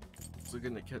 Just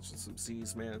looking at catching some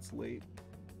C's, man. It's late.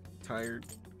 Tired.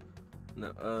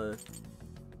 No,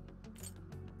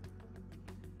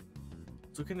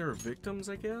 looking at her victims,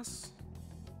 I guess?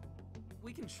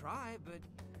 We can try, but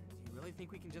do you really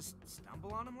think we can just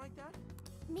stumble on them like that?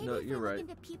 Maybe No, if you're we right. look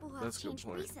into people who That's a have good changed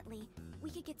point. recently,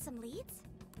 we could get some leads?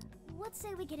 Let's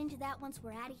say we get into that once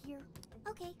we're out of here.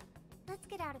 Okay, let's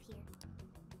get out of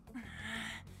here.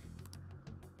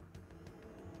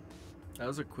 That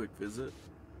was a quick visit.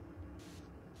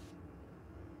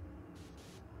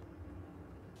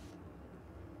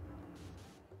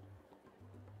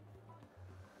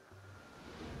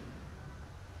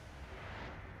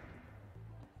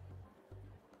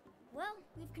 Well,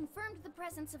 we've confirmed the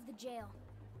presence of the jail.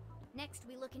 Next,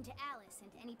 we look into Alice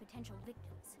and any potential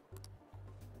victims.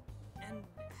 And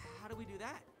how do we do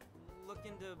that? Look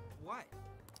into what?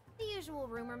 The usual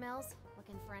rumor mills,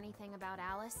 looking for anything about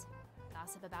Alice.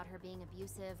 Gossip about her being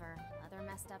abusive or other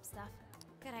messed up stuff.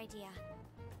 Good idea.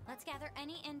 Let's gather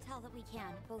any intel that we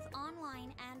can, both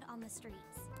online and on the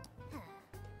streets.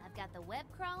 I've got the web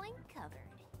crawling covered.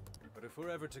 But if we're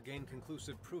ever to gain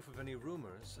conclusive proof of any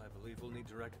rumors, I believe we'll need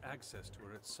direct access to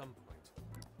her at some point.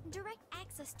 Direct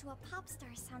access to a pop star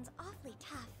sounds awfully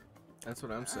tough. That's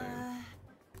what I'm saying.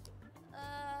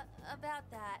 About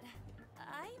that,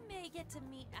 I may get to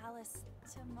meet Alice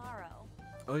tomorrow.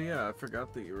 Oh yeah, I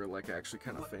forgot that you were like actually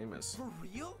kind of famous. For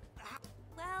real?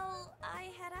 Well, I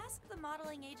had asked the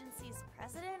modeling agency's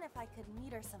president if I could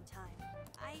meet her sometime.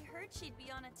 I heard she'd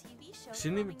be on a TV show. She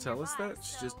didn't even filming tell us nearby, that.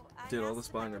 She so just I did all asked this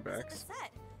if I behind our could visit backs. the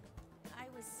set. I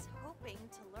was hoping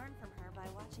to learn from her by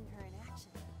watching her in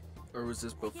action. Or was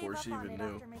this before she I gave even up on it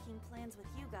knew? after making plans with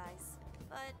you guys,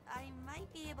 but I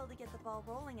might be able to get the ball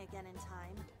rolling again in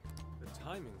time. The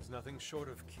timing's nothing short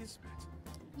of kismet.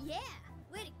 Yeah!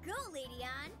 Way to go, Lady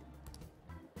Ann!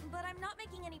 But I'm not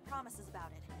making any promises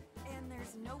about it, and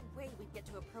there's no way we'd get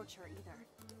to approach her either.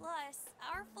 Plus,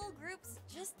 our full group's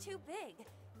just too big.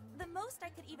 The most I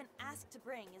could even ask to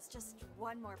bring is just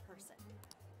one more person.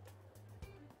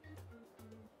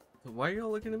 Why are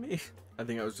y'all looking at me? I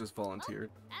think I was just volunteered.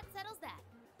 Oh, that settles that.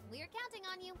 We're counting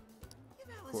on you. Give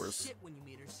Alice course. shit when you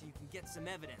meet her so you can get some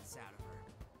evidence out of her.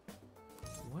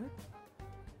 What?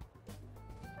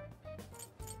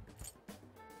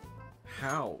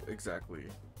 How exactly?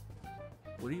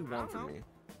 What do you I want don't from know. me?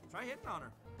 Try hitting on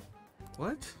her.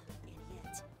 What?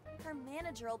 Idiot. Her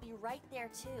manager will be right there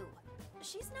too.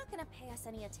 She's not gonna pay us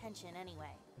any attention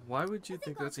anyway. Why would you I think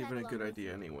think I'll that's even a tag good along with idea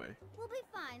you. anyway? We'll be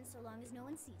fine so long as no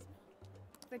one sees me.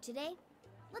 For today,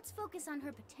 let's focus on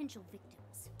her potential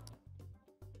victims.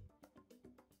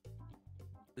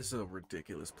 This is a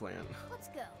ridiculous plan. Let's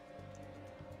go.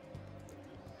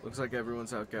 Looks like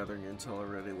everyone's out gathering intel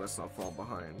already. Let's not fall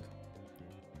behind.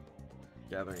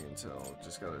 Gathering intel.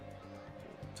 Just gotta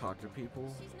talk to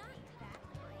people. She's not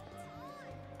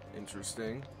that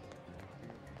Interesting.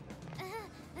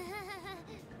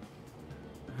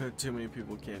 Too many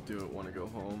people can't do it, want to go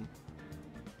home.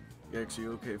 You actually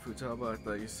okay, Futaba? I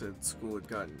thought you said school had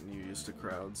gotten you used to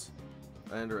crowds.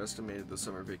 I underestimated the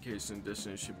summer vacation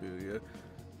edition of Shibuya.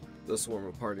 The swarm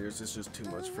of partiers is just too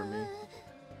much for me.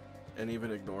 And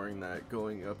even ignoring that,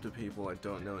 going up to people I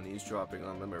don't know and eavesdropping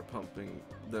on them or pumping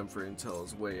them for intel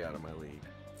is way out of my league.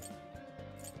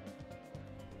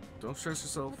 Don't stress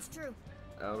yourself That's true.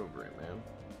 out over it, man.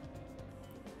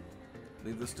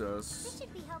 Leave this to This us.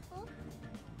 should be helpful.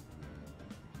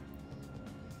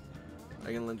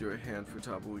 I can lend you a hand,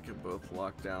 Futaba. We can both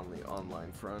lock down the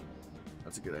online front.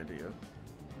 That's a good idea.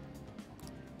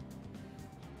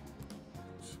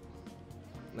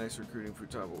 Nice recruiting,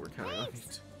 Futaba. We're counting on you.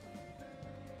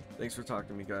 Thanks for talking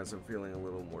to me, guys. I'm feeling a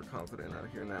little more confident out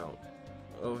here now.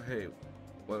 Oh, hey.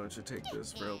 Why don't you take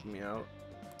this for helping me out?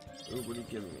 Ooh, what are you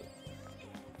giving me?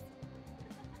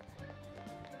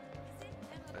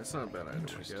 That's not a bad item,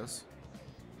 I guess.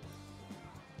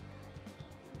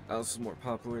 Alice is more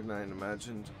popular than I had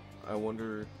imagined. I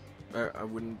wonder... I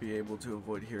wouldn't be able to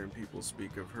avoid hearing people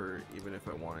speak of her even if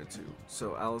I wanted to.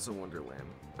 So, Alice in Wonderland.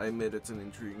 I admit it's an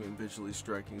intriguing and visually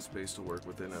striking space to work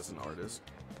within as an artist.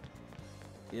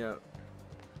 Yeah.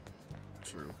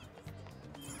 True.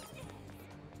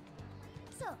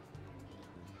 So,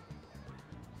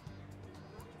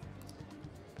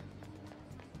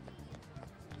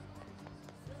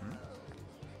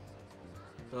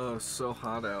 Oh, so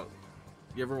hot out.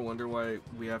 You ever wonder why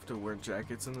we have to wear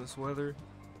jackets in this weather?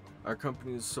 Our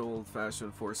company is so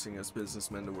old-fashioned, forcing us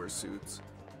businessmen to wear suits.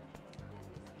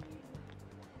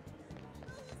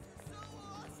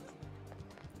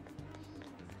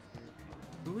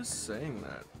 Who is saying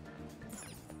that?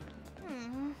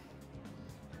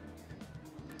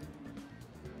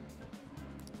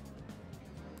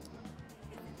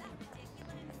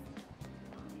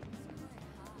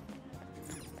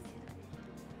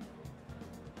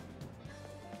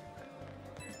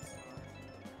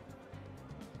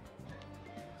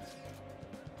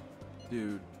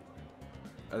 Dude,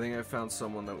 I think I found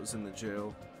someone that was in the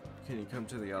jail. Can you come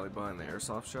to the alley behind the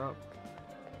airsoft shop?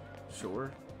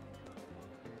 Sure.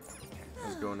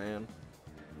 How's it going, Ann?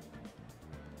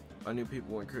 I knew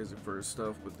people went crazy for her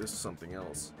stuff, but this is something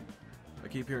else. I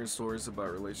keep hearing stories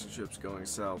about relationships going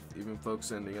south, even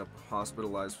folks ending up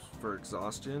hospitalized for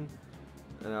exhaustion,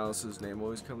 and Alice's name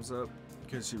always comes up.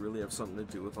 Could she really have something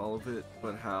to do with all of it,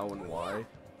 but how and why?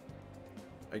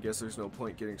 I guess there's no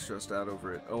point getting stressed out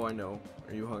over it. Oh, I know.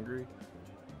 Are you hungry?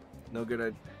 No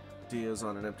good ideas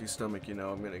on an empty stomach, you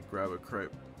know. I'm gonna grab a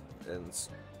crepe and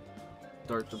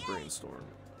start the brainstorm.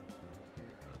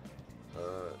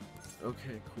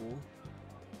 Okay, cool.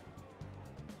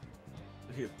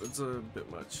 Okay, that's a bit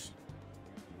much.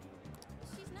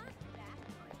 She's not that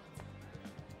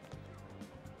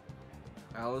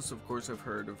great. Alice, of course, I've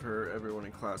heard of her. Everyone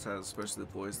in class has, especially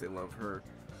the boys. They love her.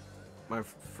 My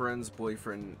friend's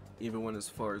boyfriend even went as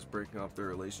far as breaking off their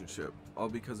relationship, all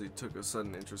because he took a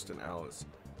sudden interest in Alice.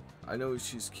 I know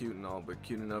she's cute and all, but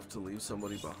cute enough to leave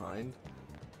somebody behind?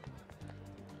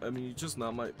 I mean, you just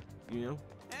not might, you know,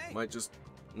 might just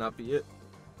not be it.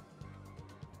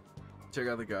 Check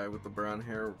out the guy with the brown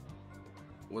hair.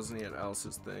 Wasn't he at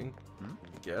Alice's thing?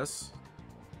 I guess.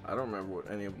 I don't remember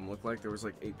what any of them looked like. There was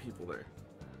like 8 people there.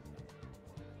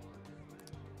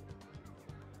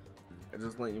 I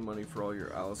just lent you money for all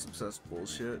your Alice-obsessed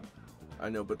bullshit. I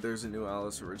know, but there's a new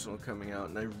Alice original coming out,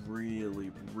 and I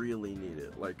really, really need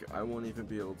it. Like, I won't even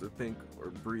be able to think or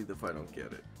breathe if I don't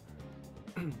get it.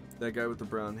 That guy with the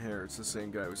brown hair, it's the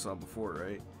same guy we saw before,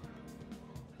 right?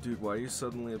 Dude, why are you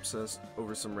suddenly obsessed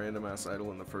over some random-ass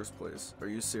idol in the first place? Are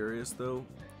you serious, though?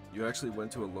 You actually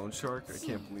went to a loan shark? I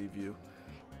can't believe you.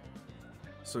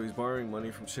 So he's borrowing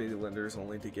money from shady lenders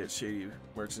only to get shady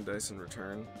merchandise in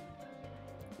return?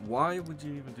 Why would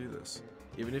you even do this?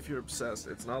 Even if you're obsessed,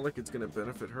 it's not like it's gonna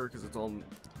benefit her because it's all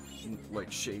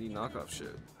like shady knockoff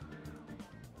shit.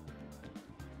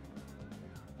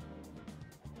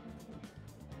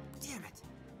 Damn it!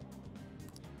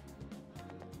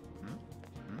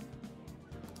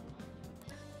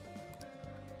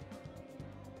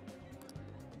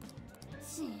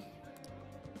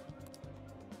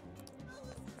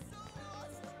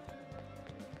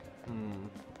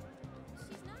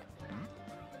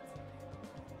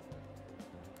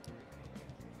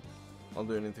 I'll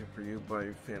do anything for you,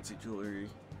 buy fancy jewelry,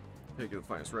 pick at the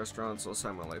finest restaurants, I'll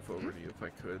sign my life over to you if I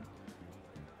could.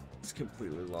 Just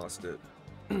completely lost it.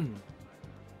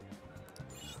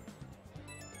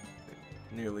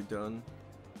 Nearly done.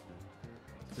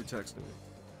 Who texted me?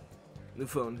 New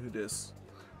phone, who dis?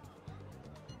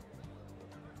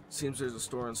 Seems there's a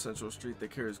store on Central Street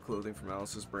that carries clothing from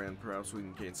Alice's brand. Perhaps we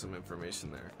can gain some information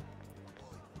there.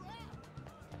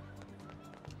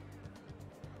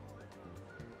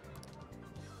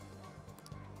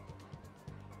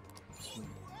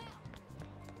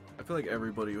 I feel like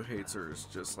everybody who hates her is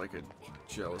just like a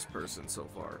jealous person so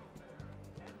far.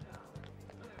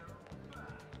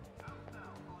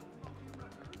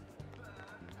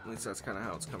 At least that's kind of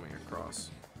how it's coming across.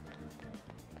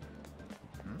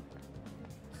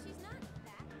 She's not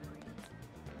that great.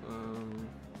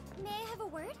 May I have a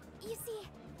word? You see...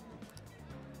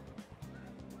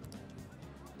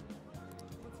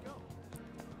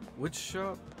 Which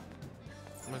shop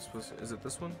am I supposed to... Is it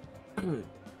this one?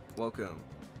 Welcome.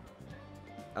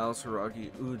 Alice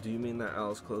Hiragi. Ooh, do you mean that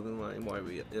Alice clothing line? Why,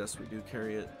 yes, we do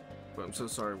carry it. But I'm so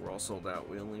sorry, we're all sold out.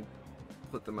 We only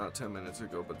put them out 10 minutes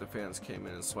ago, but the fans came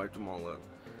in and swiped them all up.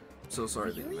 I'm so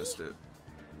sorry that you missed it.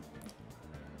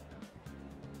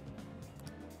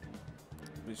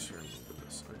 Be sure to look at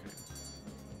this. Okay.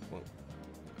 Well,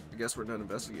 I guess we're done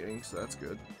investigating, so that's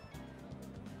good.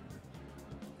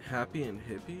 Happy and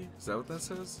hippie? Is that what that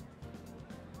says?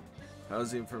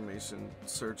 How's the information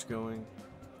search going?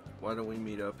 Why don't we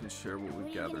meet up and share what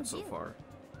we've gathered so far?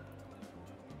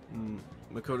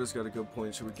 Makoto's got a good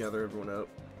point. Should we gather everyone up?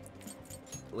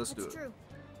 Let's do it. True.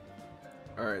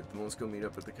 Alright, then let's go meet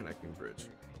up at the connecting bridge.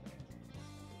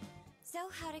 So,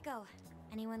 how'd it go?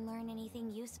 Anyone learn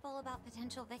anything useful about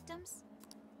potential victims?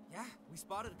 Yeah, we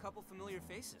spotted a couple familiar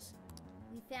faces.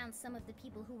 We found some of the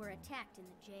people who were attacked in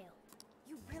the jail.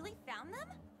 You really found them?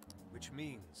 Which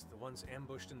means the ones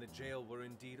ambushed in the jail were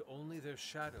indeed only their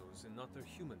shadows and not their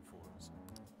human forms.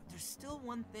 But there's still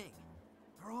one thing.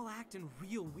 They're all acting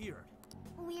real weird.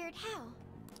 Weird how?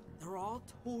 They're all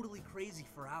totally crazy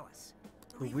for Alice.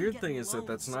 The weird thing is that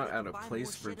that's not out of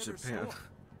place for Japan.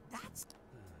 That's...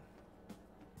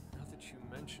 Now that you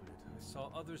mention it, I saw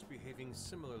others behaving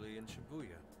similarly in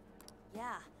Shibuya.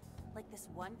 Yeah, like this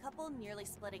one couple nearly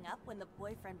splitting up when the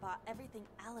boyfriend bought everything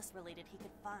Alice-related he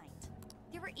could find.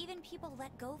 There were even people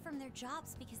let go from their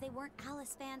jobs because they weren't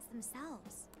Alice fans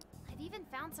themselves. I've even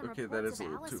found some Okay, that reports is a of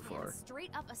little Alice too far. fans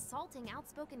straight up assaulting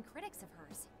outspoken critics of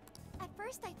hers. At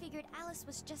first I figured Alice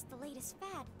was just the latest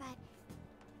fad, but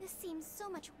this seems so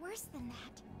much worse than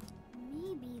that.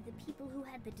 Maybe the people who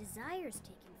had the desires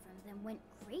taken from them went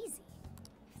crazy.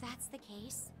 If that's the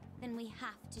case, then we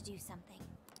have to do something.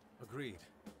 Agreed.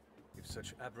 If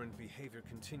such aberrant behavior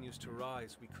continues to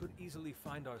rise, we could easily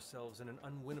find ourselves in an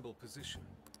unwinnable position.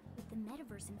 With the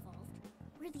metaverse involved,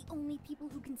 we're the only people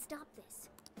who can stop this.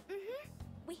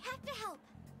 We have to help.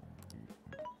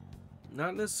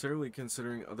 Not necessarily,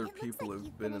 considering other It looks people like have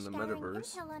you've been in the finished gathering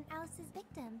metaverse. intel on Alice's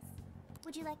victims.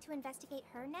 Would you like to investigate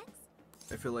her next?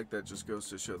 I feel like that just goes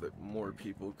to show that more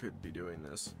people could be doing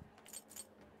this.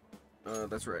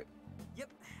 That's right. Yep.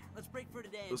 Let's break for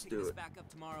today and Let's pick do this it. back up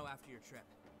tomorrow after your trip.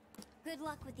 Good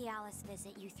luck with the Alice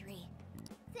visit, you three.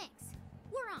 Thanks.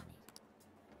 We're on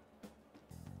it.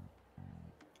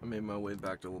 I made my way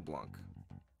back to LeBlanc.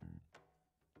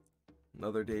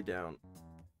 Another day down.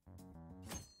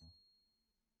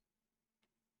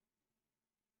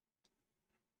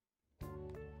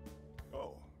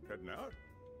 Oh, heading out?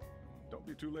 Don't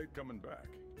be too late coming back.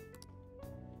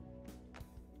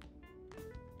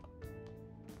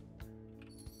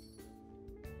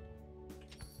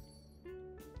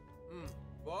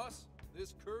 Boss,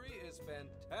 this curry is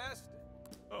fantastic.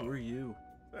 Who are you?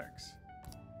 Thanks.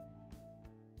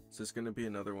 Is this gonna be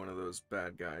another one of those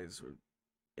bad guys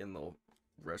in the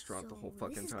restaurant the whole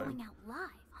fucking this is time? going out live,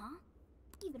 huh?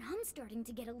 Even I'm starting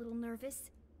to get a little nervous.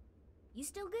 You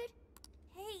still good?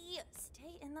 Hey,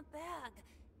 stay in the bag.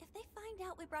 If they find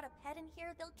out we brought a pet in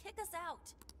here, they'll kick us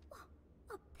out.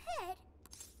 A pet?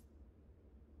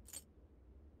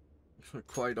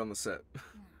 Quiet on the set. Aw,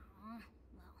 well,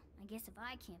 I guess if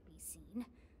I can't be seen,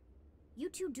 you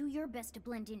two do your best to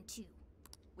blend in too.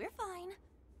 We're fine.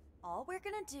 All we're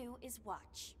gonna do is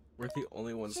watch. We're the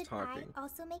only ones Should talking. I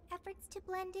also make efforts to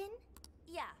blend in?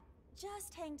 Yeah,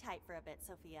 just hang tight for a bit,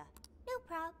 Sophia. No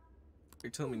prob. Are you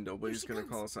telling me nobody's she gonna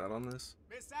comes. call us out on this?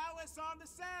 Miss Alice on the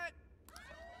set!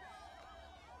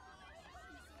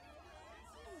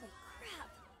 Holy crap.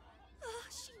 Oh,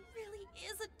 she really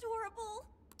is adorable.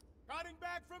 Cutting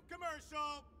back from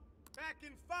commercial. Back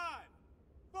in 5,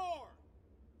 4,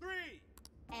 3.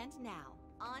 And now,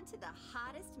 on to the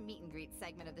hottest meet and greet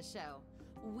segment of the show.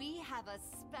 We have a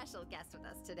special guest with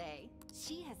us today.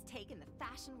 She has taken the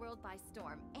fashion world by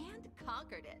storm and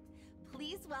conquered it.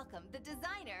 Please welcome the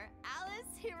designer, Alice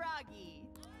Hiragi.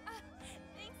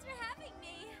 Thanks for having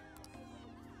me.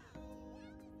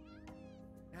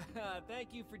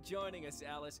 Thank you for joining us,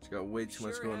 Alice. She's got way too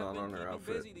much Sure going have on been her keeping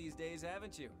outfit. busy these days,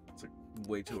 haven't you? It's like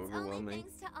way too It's overwhelming. only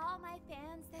thanks to all my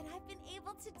fans that I've been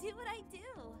able to do what I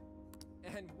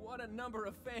do. And what a number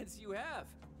of fans you have.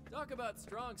 Talk about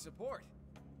strong support.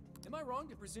 Am I wrong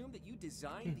to presume that you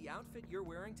designed the outfit you're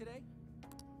wearing today?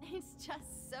 It's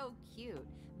just so cute.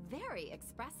 Very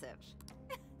expressive.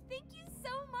 Thank you so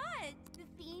much! The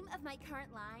theme of my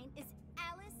current line is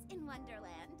Alice in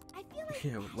Wonderland. I feel like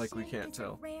Yeah, like we fashion can't is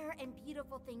tell. a rare and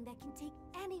beautiful thing that can take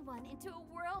anyone into a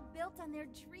world built on their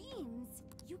dreams.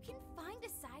 You can find a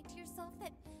side to yourself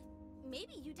that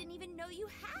maybe you didn't even know you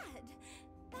had.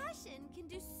 Fashion can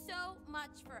do so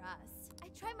much for us. I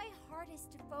try my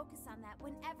hardest to focus on that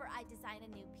whenever I design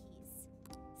a new piece.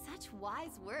 Such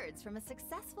wise words from a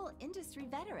successful industry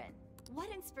veteran. What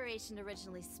inspiration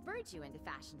originally spurred you into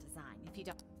fashion design, if you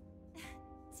don't...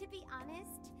 To be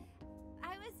honest,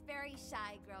 I was very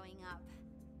shy growing up.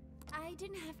 I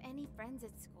didn't have any friends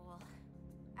at school.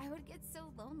 I would get so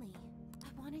lonely. I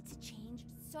wanted to change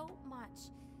so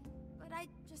much, but I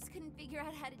just couldn't figure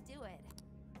out how to do it.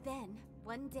 Then,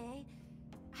 one day,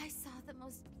 I saw the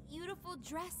most beautiful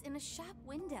dress in a shop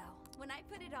window. When I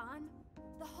put it on,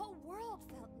 the whole world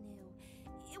felt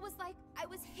new. It was like I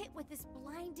was hit with this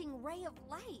blinding ray of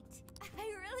light. I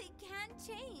really can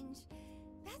change.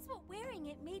 That's what wearing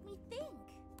it made me think.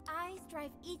 I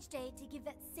strive each day to give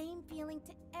that same feeling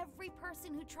to every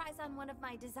person who tries on one of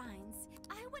my designs.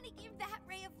 I want to give that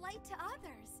ray of light to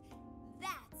others.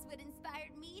 That's what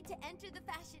inspired me to enter the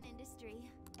fashion industry.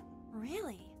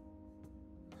 Really?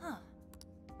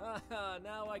 Huh.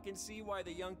 Now I can see why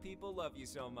the young people love you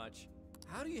so much.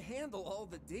 How do you handle all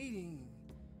the dating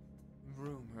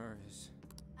rumors?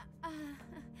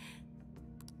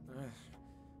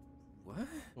 What?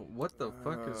 What the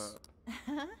fuck is...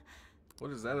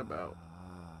 What is that about?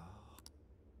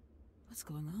 What's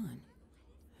going on?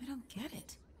 I don't get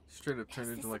it. Straight up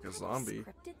turned into like a zombie.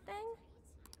 Scripted thing?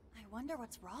 I wonder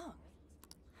what's wrong.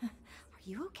 Are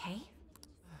you okay?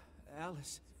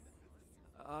 Alice,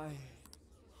 I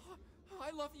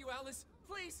love you, Alice.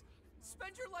 Please,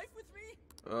 spend your life with me.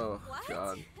 Oh, What?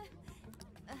 God.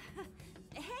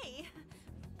 Hey,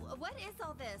 what is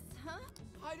all this, huh?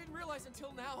 I didn't realize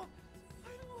until now.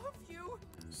 I love you.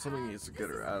 Somebody needs to get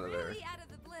her out of there. Really out of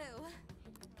the blue.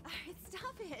 All right,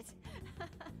 stop it.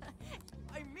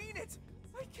 I mean it!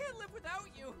 I can't live without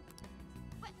you!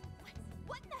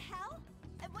 What in the hell?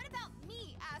 And what about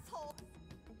me, asshole?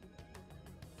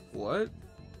 What?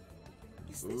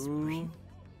 Is this Ooh. real?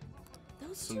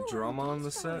 Those Some two are drama on the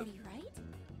engaged set. already,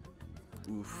 right?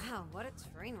 Oof. Wow, what a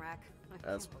train wreck. I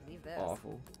That's can't believe this.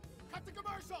 awful. Cut the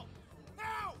commercial!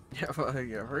 Now! Yeah, but,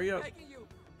 yeah, hurry up. Begging you!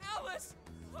 Alice!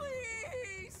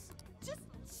 Please!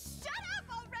 Just shut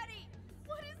up already!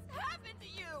 What has happened to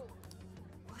you?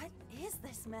 What is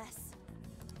this mess?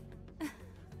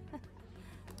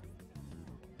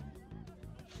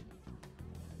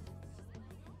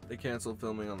 They canceled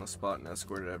filming on the spot and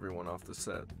escorted everyone off the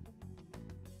set.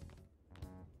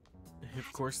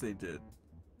 Of course they did.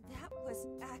 That was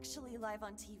actually live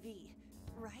on TV,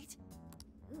 right?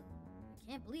 Ooh,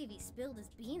 can't believe he spilled his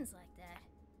beans like that.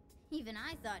 Even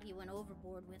I thought he went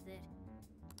overboard with it.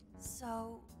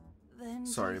 So, then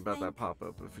Sorry do you about that think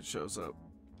pop-up if it shows up.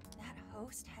 that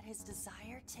host had his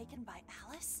desire taken by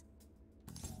Alice?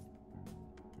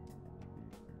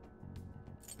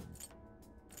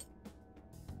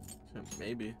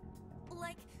 Maybe.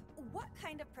 Like, what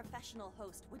kind of professional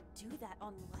host would do that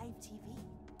on live TV?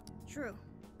 True.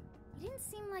 He didn't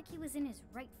seem like he was in his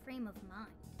right frame of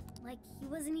mind. Like he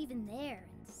wasn't even there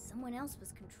and someone else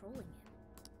was controlling him.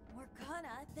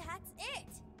 Morgana, that's it!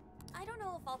 I don't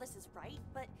know if all this is right,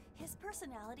 but his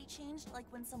personality changed like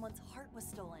when someone's heart was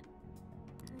stolen.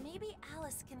 Maybe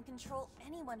Alice can control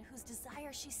anyone whose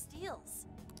desire she steals.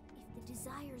 If the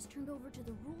desire is turned over to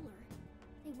the ruler,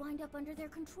 they wind up under their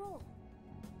control.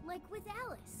 Like with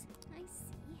Alice. I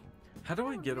see. How do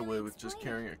I Don't get really away with just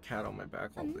explain carrying a cat on my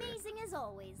back all day? Amazing as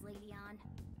always, Lady On.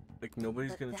 Like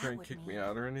nobody's But gonna that try and would kick me mean-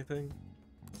 out or anything?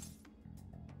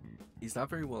 He's not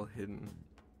very well hidden.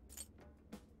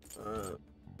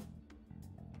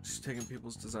 Just taking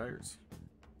people's desires.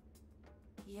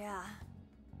 Yeah,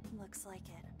 looks like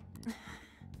it.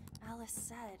 Alice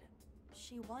said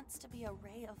she wants to be a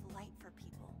ray of light for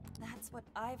people. That's what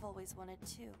I've always wanted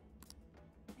too.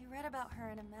 I read about her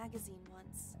in a magazine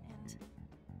once, and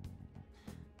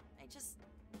I just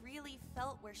really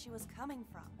felt where she was coming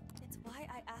from. It's why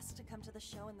I asked to come to the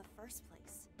show in the first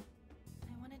place.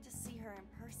 I wanted to see her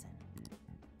in person.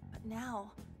 But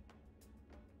now,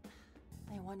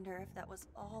 I wonder if that was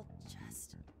all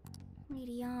just...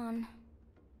 Lady On.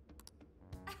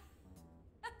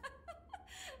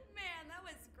 Man, that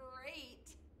was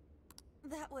great!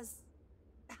 That was...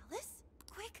 Alice?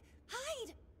 Quick,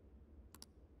 hide!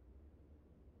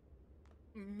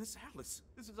 Miss Alice,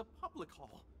 this is a public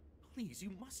hall. Please,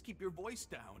 you must keep your voice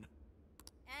down.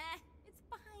 It's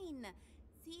fine.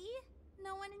 See?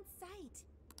 No one in sight.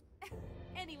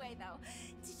 Anyway, though,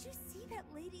 did you see that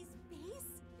lady's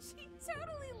face? She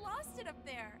totally lost it up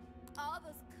there. All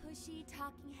those cushy,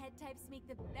 talking head types make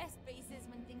the best faces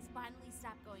when things finally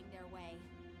stop going their way.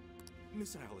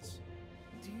 Miss Alice,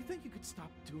 do you think you could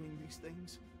stop doing these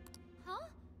things? Huh?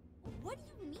 What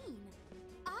do you mean?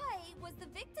 I was the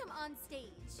victim on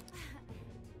stage.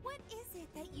 What is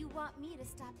it that you want me to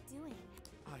stop doing?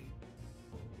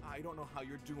 I don't know how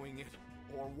you're doing it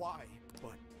or why,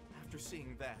 but after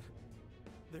seeing that,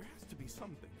 there has to be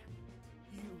something.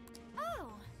 Oh,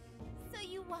 so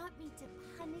you want me to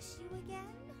punish you again?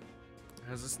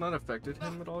 Has this not affected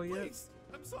him at all yet? Please,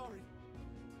 I'm sorry.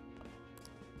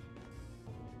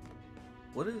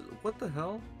 What the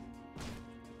hell?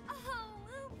 Oh,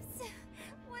 oops.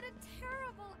 What a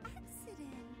terrible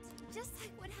accident. Just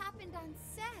like what happened on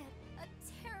set. A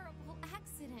terrible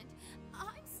accident.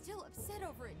 I'm still upset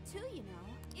over it too, you know.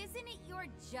 Isn't it your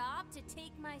job to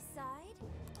take my side?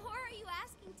 Or are you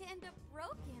asking to end up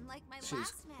broken like my She's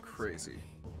last manager? crazy.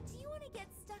 Do you want to get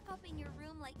stuck up in your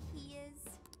room like he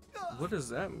is? What does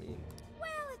that mean?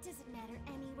 Well, it doesn't matter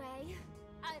anyway.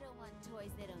 I don't want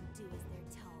toys that don't do as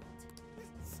they're told.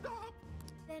 Stop!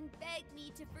 Then beg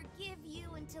me to forgive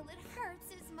you until it hurts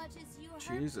as much as you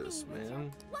hurt Jesus, me with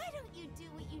man. Why don't you do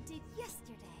what you did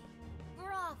yesterday?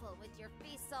 Grovel with your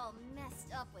face all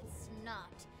messed up with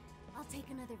snot. I'll take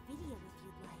another video if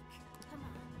you'd like. Come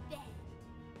on, beg.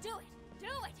 Do it!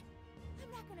 Do it!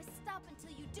 I'm not gonna stop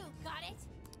until you do, got it?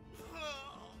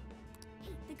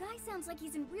 Hey, the guy sounds like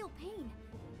he's in real pain.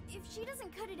 If she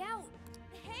doesn't cut it out...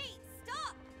 Hey,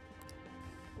 stop!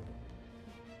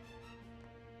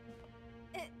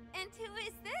 And who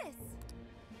is this?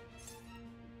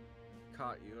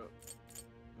 Caught you up.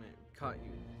 Man, caught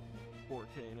you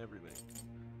 4K and everything.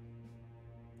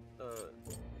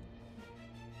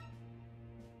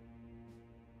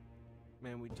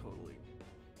 Man, we totally...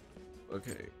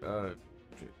 Okay,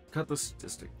 cut the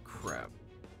statistic crap.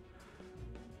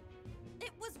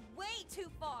 It was way too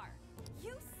far!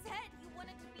 You said you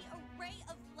wanted to be a ray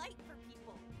of light for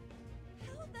people.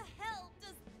 the hell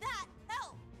does that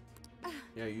help?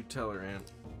 Yeah, you tell her, Ann.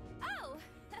 Oh!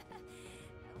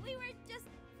 We were just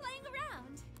playing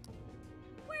around.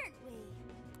 Weren't we?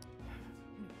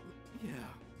 Yeah.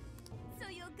 So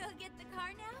you'll go get the car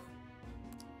now?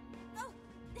 Oh,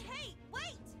 hey,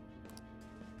 wait!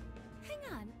 Hang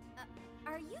on.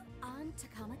 Are you on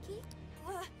Takamaki?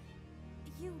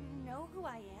 You know who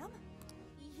I am?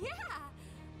 Yeah!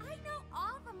 I know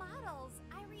all the models.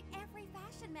 I read every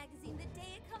fashion magazine the day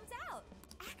it comes out.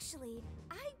 Actually,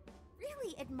 I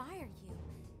really admire you.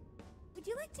 Would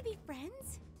you like to be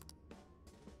friends?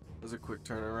 That was a quick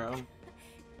turnaround.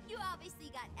 You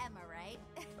obviously got Emma, right?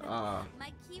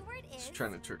 My keyword is... Just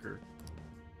trying to trick her.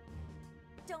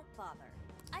 Don't bother.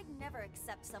 I'd never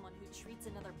accept someone who treats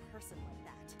another person like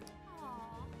that.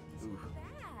 Aw, too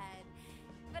bad.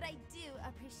 But I do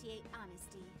appreciate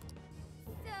honesty.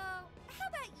 So, how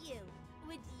about you?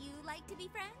 Would you like to be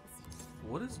friends?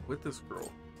 What is with this girl?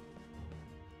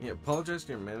 Yeah, apologize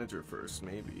to your manager first,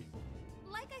 maybe.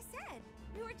 Like I said,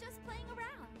 we were just playing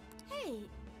around. Hey,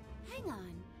 hang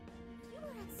on. You were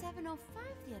at 7:05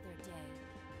 the other day,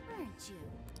 weren't you?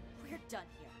 We're done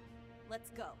here. Let's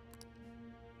go.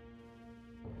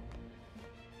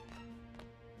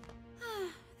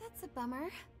 That's a bummer.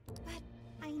 But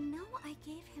I know I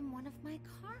gave him one of my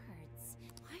cards.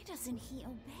 Why doesn't he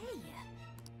obey?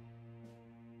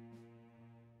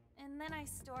 And then I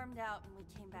stormed out and we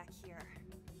came back here.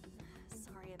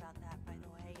 Sorry about that, by the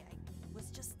way. I was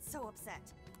just so upset.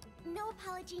 No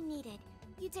apology needed.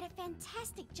 You did a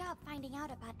fantastic job finding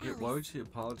out about Yeah, Alice. why would she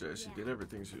apologize? She did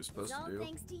everything she was supposed It's all to do.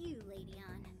 thanks to you, Lady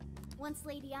Ann. Once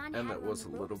Lady Ann And had that her on was the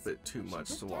a little ropes, bit too she much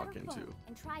to whipped out walk her into. phone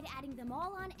and tried adding them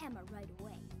all on Emma right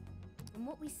away. From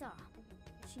what we saw,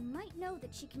 she might know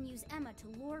that she can use Emma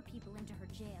to lure people into her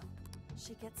jail.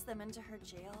 She gets them into her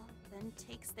jail, then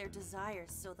takes their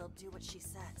desires so they'll do what she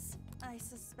says. I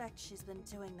suspect she's been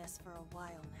doing this for a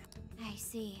while now. I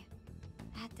see.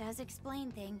 That does explain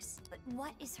things, but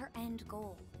what is her end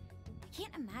goal? I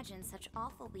can't imagine such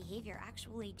awful behavior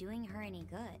actually doing her any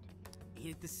good. Ain't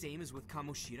it the same as with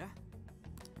Kamoshida?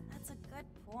 That's a good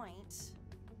point.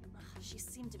 She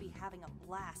seemed to be having a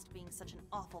blast being such an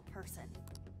awful person.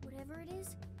 Whatever it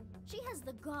is, she has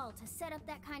the gall to set up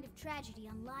that kind of tragedy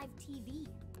on live TV.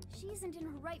 She isn't in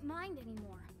her right mind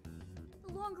anymore.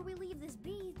 The longer we leave this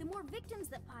be, the more victims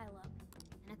that pile up.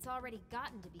 And it's already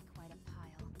gotten to be quite a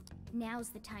pile. Now's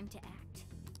the time to act.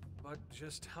 But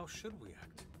just how should we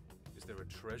act? Is there a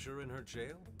treasure in her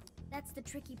jail? That's the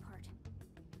tricky part.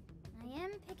 I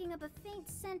am picking up a faint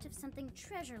scent of something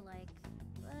treasure-like,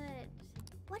 but...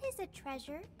 What is a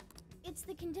treasure? It's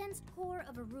the condensed core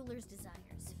of a ruler's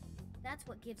desires. That's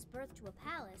what gives birth to a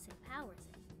palace and powers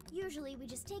it. Usually, we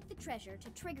just take the treasure to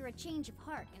trigger a change of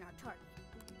heart in our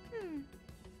target.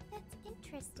 That's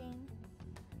interesting.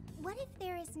 What if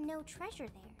there is no treasure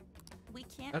there? We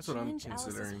can't That's what I'm change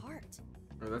Alice's considering. heart.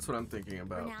 Or that's what I'm thinking For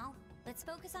about. now, let's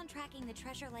focus on tracking the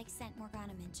treasure-like scent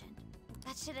Morgana mentioned.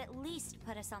 That should at least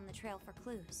put us on the trail for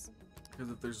clues.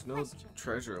 Because if there's no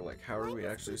treasure, like, how are we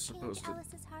actually supposed to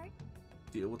Alice's heart?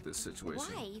 deal with this situation?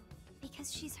 Why?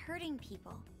 Because she's hurting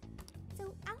people.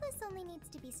 So Alice only needs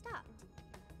to be stopped.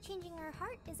 Changing her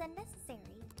heart is unnecessary.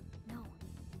 No,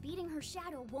 beating her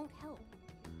shadow won't help.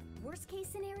 Worst case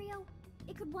scenario,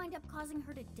 it could wind up causing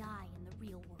her to die in the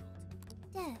real world.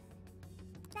 Death.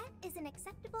 That is an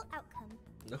acceptable outcome.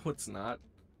 No, it's not.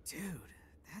 Dude,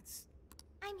 that's...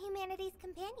 I'm humanity's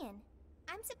companion.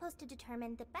 I'm supposed to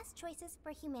determine the best choices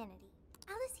for humanity.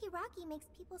 Alice Hiragi makes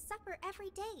people suffer every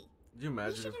day. Could you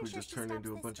imagine should if we ensure just she turned stops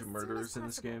into a this bunch of as soon as murderers in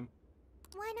this possible. game?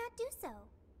 Why not do so?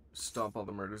 Stop all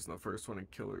the murders in the first one and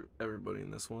kill everybody in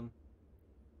this one?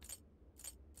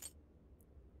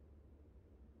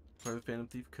 Try the Phantom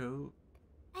Thief code?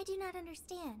 I do not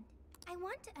understand. I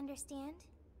want to understand,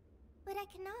 but I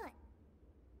cannot.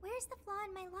 Where's the flaw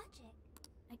in my logic?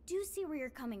 I do see where you're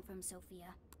coming from,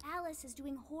 Sophia. Alice is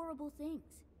doing horrible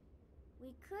things.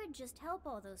 We could just help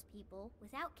all those people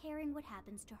without caring what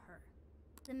happens to her.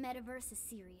 The metaverse is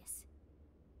serious.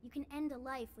 You can end a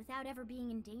life without ever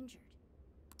being endangered.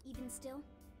 Even still,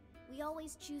 we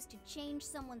always choose to change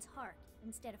someone's heart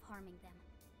instead of harming them.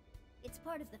 It's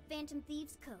part of the Phantom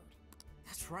Thieves Code.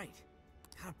 That's right.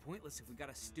 Kinda pointless if we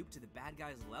gotta stoop to the bad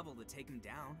guy's level to take him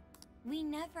down. We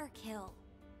never kill.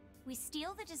 We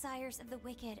steal the desires of the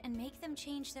wicked and make them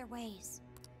change their ways.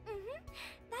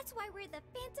 That's why we're the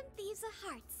Phantom Thieves of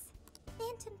Hearts.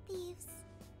 Phantom Thieves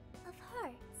of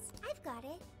Hearts. I've got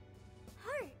it.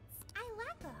 Hearts. I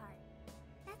lack a heart.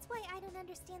 That's why I don't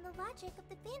understand the logic of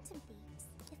the Phantom Thieves.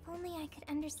 If only I could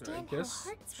understand how guess,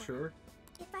 hearts work. sure.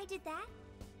 If I did that,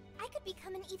 I could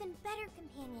become an even better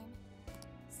companion.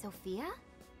 Sophia?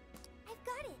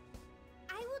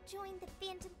 join the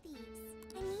Phantom Thieves.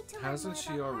 I need to learn Hasn't more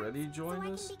she about already hearts joined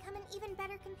so us? I can become an even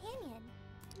better companion.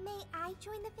 May I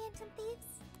join the Phantom Thieves?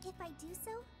 If I do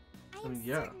so, I am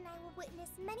yeah. certain I will witness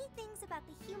many things about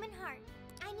the human heart.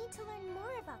 I need to learn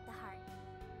more about the heart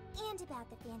and about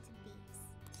the Phantom Thieves.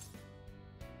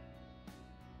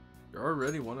 You're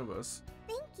already one of us.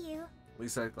 Thank you. At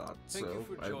least I thought Thank so. you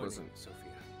for I joining, wasn't. Sophia.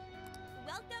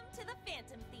 Welcome to the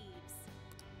Phantom Thieves.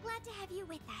 Glad to have you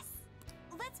with us.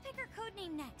 Let's pick our code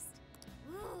name next.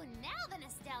 Ooh, now the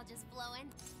nostalgia's flowing.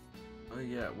 Oh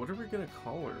yeah, what are we gonna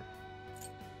call her?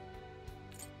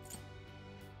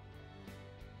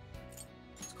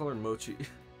 Let's call her Mochi. It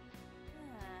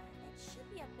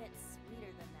should be a bit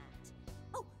sweeter than that.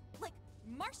 Oh, like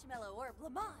marshmallow or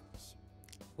blancmange.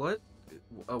 What?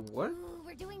 What? Ooh,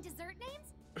 we're doing dessert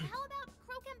names? How about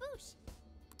croquembouche?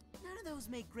 None of those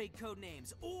make great code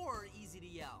names or easy to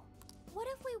yell. What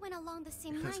if we went along the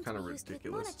same That's lines kinda we used with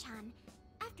ridiculous. Mona-chan?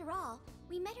 After all,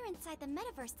 we met her inside the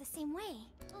metaverse the same way.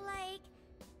 Like,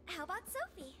 how about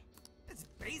Sophie? It's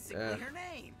basically Eh. her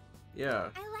name. Yeah.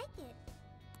 I like it.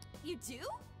 You do?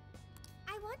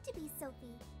 I want to be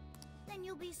Sophie. Then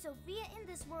you'll be Sophia in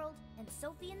this world and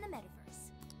Sophie in the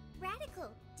metaverse.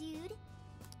 Radical, dude.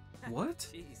 What?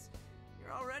 Jeez,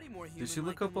 you're already more human. Did she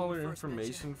look up all her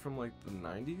information from like the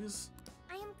 90s?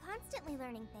 I am constantly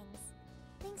learning things.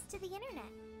 Thanks to the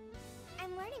internet.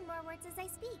 I'm learning more words as I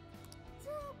speak.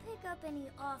 Don't pick up any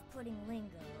off-putting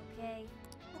lingo, okay?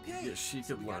 Okay. Yeah, she so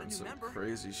could we got a learn new some member.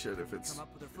 crazy shit if it's Come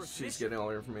up with her first she's mission. getting all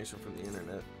her information from the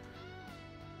internet.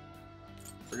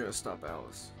 We're gonna stop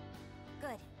Alice.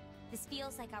 Good. This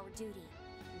feels like our duty,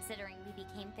 considering we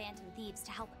became Phantom Thieves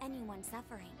to help anyone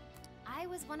suffering. I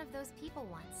was one of those people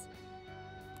once.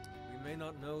 We may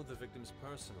not know the victims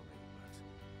personally, but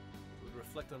it would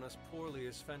reflect on us poorly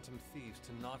as Phantom Thieves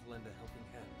to not lend a helping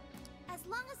hand. As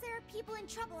long as there are people in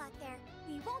trouble out there,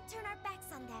 we won't turn our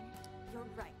backs on them. You're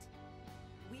right.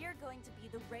 We are going to be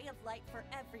the ray of light for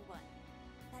everyone.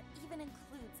 That even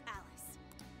includes Alice.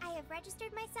 I have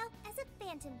registered myself as a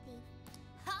Phantom Thief.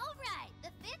 All right,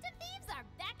 the Phantom Thieves are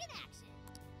back in action.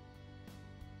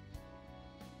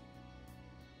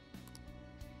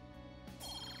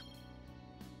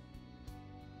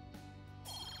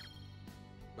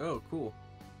 Oh, cool.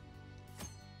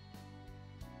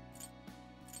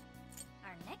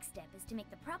 Our next step is to make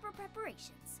the proper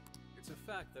preparations. It's a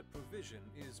fact that provision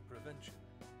is prevention.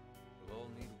 We'll all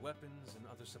need weapons and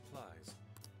other supplies.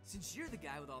 Since you're the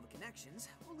guy with all the connections,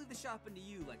 we'll leave the shopping to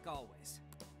you like always.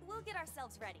 We'll get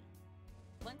ourselves ready.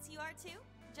 Once you are too,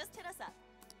 just hit us up.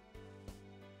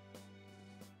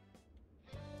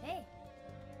 Hey.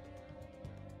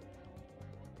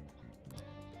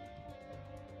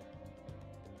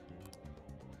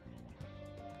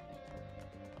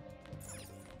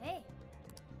 Hey.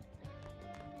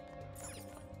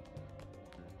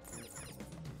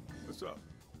 What's up?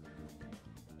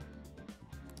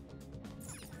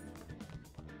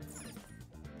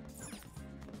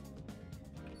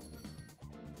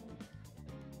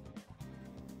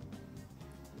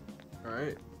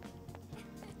 Alright.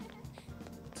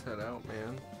 Let's head out,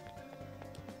 man.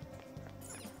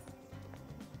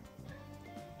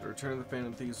 The Return of the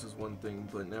Phantom Thieves was one thing,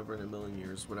 but never in a million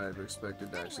years would I have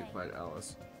expected to actually fight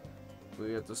Alice.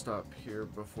 We have to stop here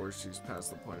before she's past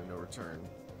the point of no return.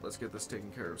 Let's get this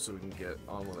taken care of so we can get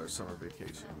on with our summer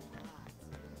vacation.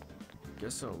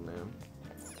 Guess so, man.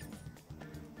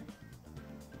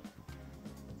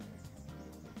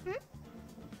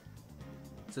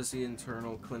 Is this the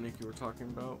internal clinic you were talking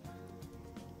about?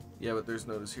 Yeah, but there's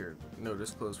notice here.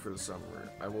 Notice closed for the summer.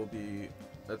 I will be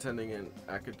attending an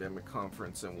academic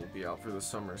conference and will be out for the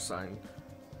summer. Signed,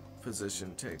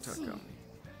 physician Tay Takami.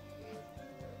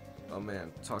 Oh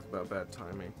man, talk about bad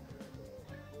timing.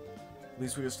 At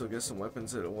least we can still get some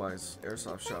weapons at a Wise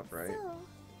airsoft shop, right? So,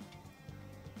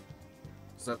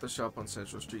 Is that the shop on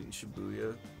Central Street in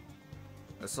Shibuya?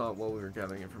 I saw it while we were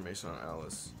gathering information on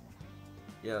Alice.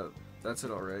 Yeah, that's it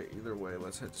alright. Either way,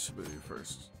 let's head to Shibuya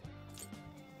first.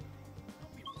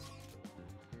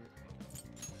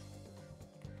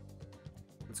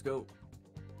 Let's go.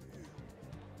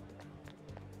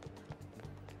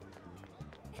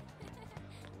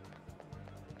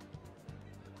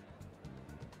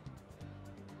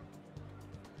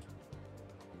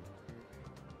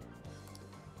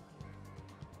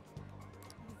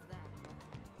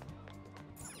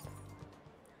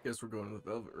 Guess we're going to the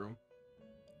Velvet Room.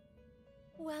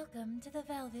 Welcome to the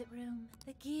Velvet Room.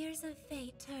 The gears of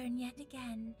fate turn yet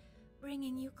again,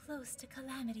 bringing you close to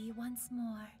calamity once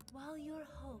more. While your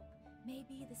hope may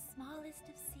be the smallest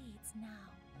of seeds now,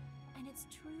 and its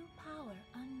true power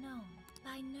unknown,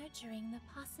 by nurturing the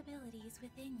possibilities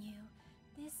within you,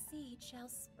 this shall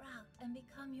sprout and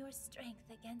become your strength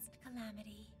against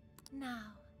calamity.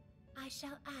 Now, I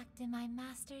shall act in my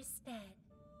master's stead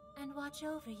and watch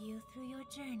over you through your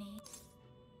journey.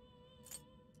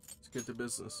 Let's get to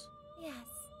business. Yes,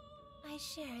 I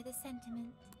share the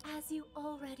sentiment. As you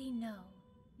already know,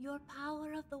 your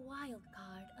power of the wild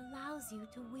card allows you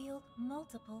to wield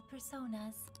multiple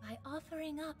personas. By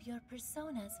offering up your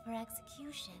personas for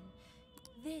execution,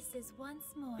 this is once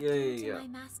more due to my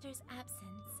master's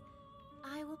absence.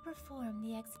 I will perform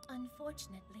the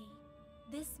Unfortunately,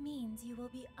 this means you will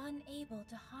be unable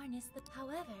to harness the...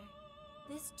 However,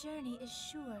 this journey is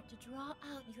sure to draw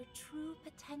out your true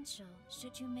potential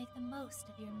should you make the most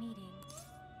of your meetings.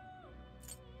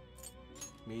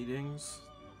 Meetings?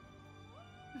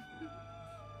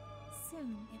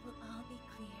 Soon it will all be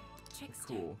clear.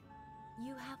 Trickster, Cool.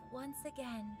 you have once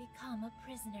again become a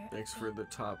prisoner. Thanks for the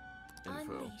top info.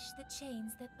 Unleash the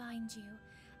chains that bind you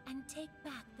and take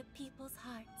back the people's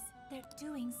hearts. Their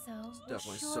doing so will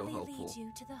definitely surely so helpful. lead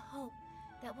you to the hope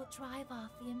that will drive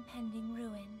off the impending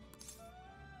ruin.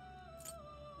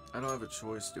 I don't have a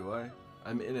choice, do I?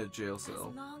 I'm in a jail cell.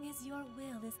 As long as your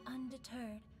will is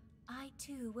undeterred, I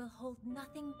too will hold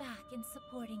nothing back in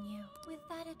supporting you. With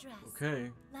that address,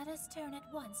 Okay. let us turn at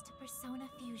once to Persona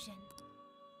Fusion.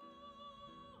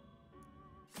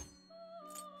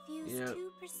 Fuse Yeah,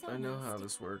 two personas. I know how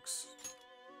this works.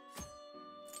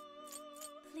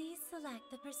 Please select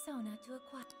the persona to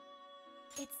acquire.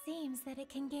 It seems that it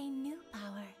can gain new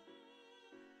power.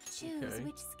 Choose Okay.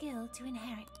 which skill to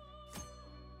inherit.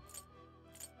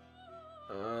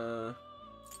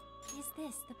 Is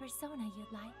this the persona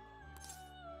you'd like?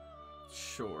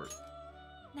 Sure.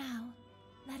 Now,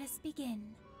 let us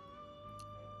begin.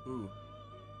 Ooh.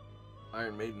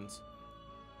 Iron Maidens.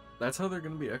 That's how they're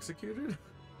gonna be executed?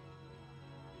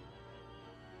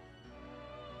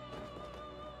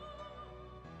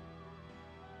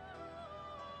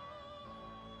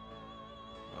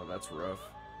 Oh, that's rough.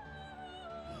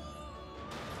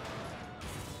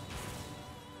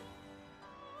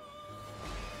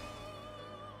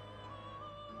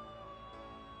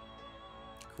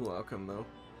 Cool outcome, though.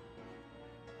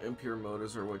 Impure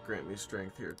motives are what grant me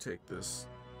strength. Here, take this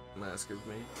mask of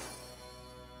me.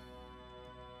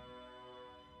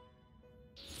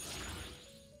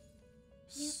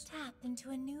 You've tapped into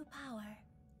a new power.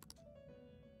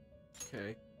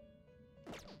 Okay.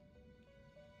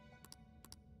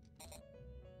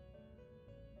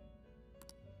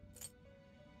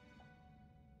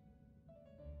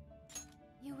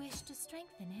 You wish to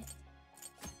strengthen it?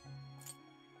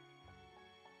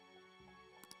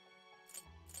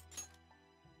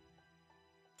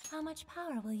 How much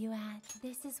power will you add?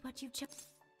 This is what you've chosen.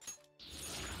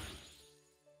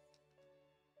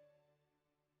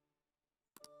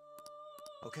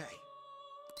 Okay.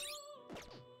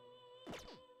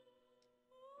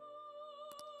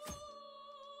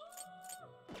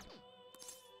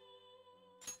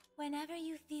 Whenever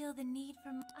you feel the need for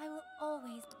I will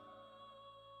always...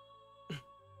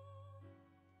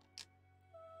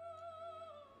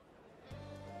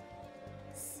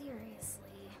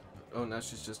 Seriously. Oh, now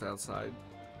she's just outside.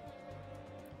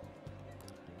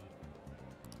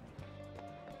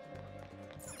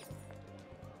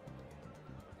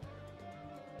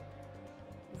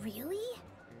 Really?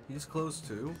 He's close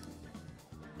too.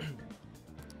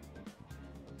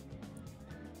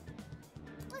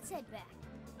 Let's head back.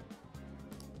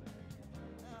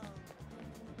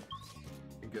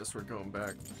 I guess we're going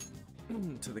back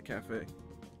to the cafe.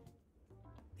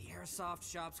 The airsoft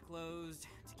shop's closed.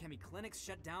 Takemi Clinic's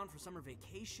shut down for summer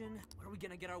vacation. Where are we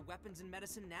gonna get our weapons and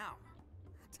medicine now?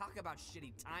 Talk about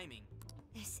shitty timing.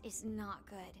 This is not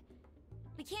good.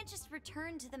 We can't just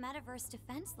return to the metaverse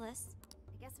defenseless.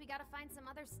 I guess we gotta find some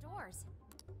other stores.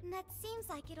 That seems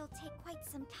like it'll take quite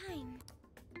some time.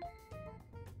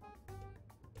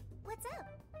 What's up?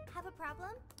 Have a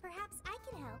problem? Perhaps I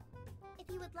can help. If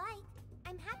you would like,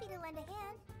 I'm happy to lend a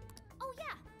hand. Oh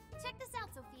yeah! Check this out,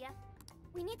 Sophia.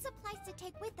 We need supplies to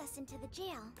take with us into the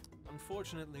jail.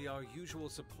 Unfortunately, our usual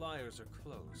suppliers are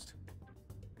closed.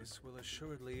 This will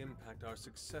assuredly impact our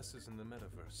successes in the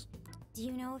metaverse. Do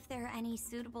you know if there are any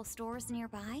suitable stores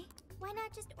nearby? Why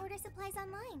not just order supplies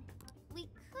online? We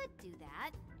could do that,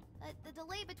 but the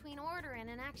delay between ordering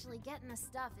and actually getting the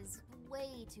stuff is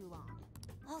way too long.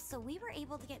 Also, we were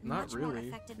able to get Not much more really.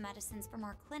 effective medicines from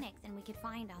our clinic than we could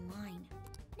find online.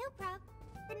 No prob.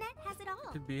 The net has it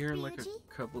all. Could be here in like Ryuji,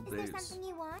 a couple is days. there something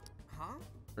you want? Huh?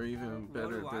 Or even What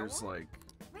better, do I there's want? like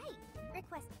Right.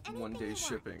 Request anything 1 you day want.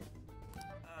 shipping.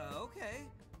 Okay.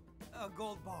 A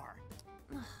gold bar.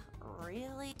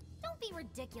 Really? Don't be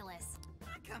ridiculous.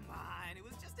 Ah, come on, it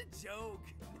was just a joke.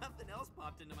 Nothing else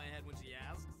popped into my head when she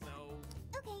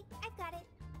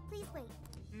Wait.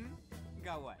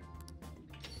 Got what?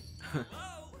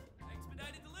 Hello?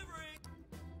 Expedited delivery!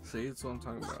 See, that's what I'm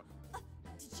talking about.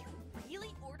 Did you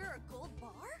really order a gold bar?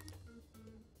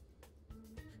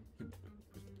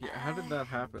 Yeah, how did that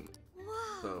happen?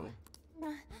 Whoa. Though,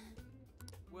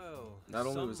 Well, not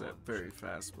only was that someone very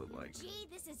fast, but like, Gee,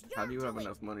 this is how your do you have doing.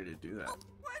 enough money to do that?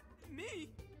 What? Me?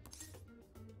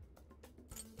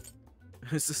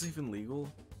 Is this even legal?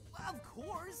 Of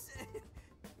course.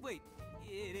 Wait,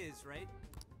 it is, right?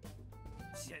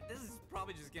 Shit, this is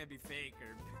probably just gonna be fake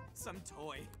or some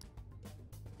toy.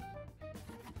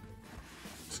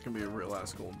 It's gonna be a real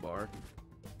ass gold bar.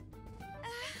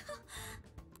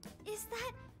 Is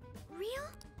that real?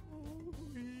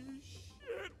 Holy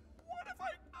shit! What if I?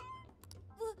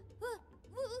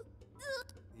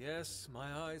 Yes,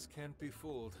 my eyes can't be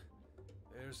fooled.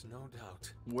 There's no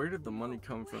doubt. Where did the money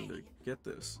come from to get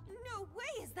this? No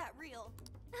way is that real.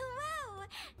 Wow!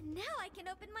 Now I can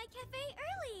open my cafe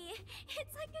early.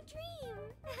 It's like a dream.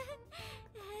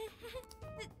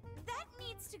 That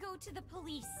needs to go to the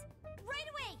police. Right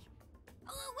away!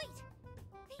 Oh, wait!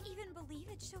 They even believe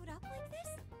it showed up like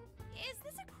this? Is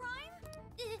this a crime?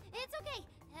 It's okay,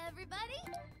 everybody.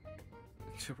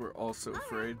 We're all so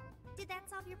afraid. Did that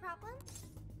solve your problem?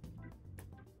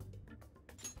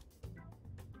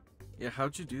 Yeah,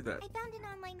 how'd you do that? I found an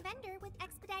online vendor with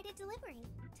expedited delivery.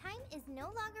 Time is no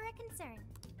longer a concern.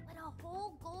 But a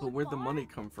whole gold But where'd the bar? money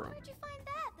come from? Where'd you find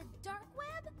that? The dark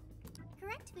web?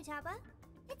 Correct, Futaba.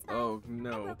 It's fine. Oh, I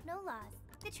no. broke no laws.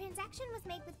 The transaction was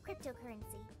made with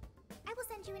cryptocurrency. I will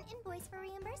send you an invoice for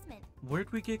reimbursement.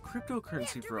 Where'd we get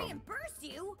cryptocurrency from? Reimburse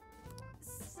you?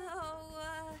 So,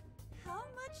 how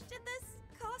much did this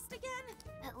cost again?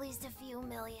 At least a few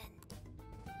million.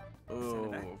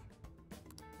 Oh.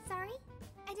 Sorry?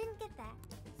 I didn't get that.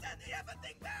 Send the effing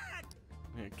thing back!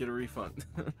 Yeah, get a refund.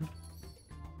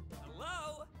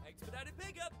 Hello? Expedited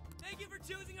pickup! Thank you for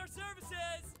choosing our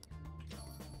services!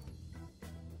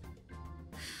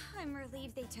 I'm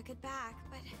relieved they took it back,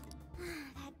 but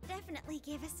That definitely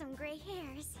gave us some gray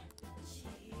hairs.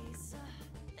 Jeez.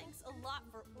 Thanks a lot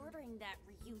for ordering that,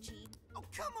 Ryuji. Oh,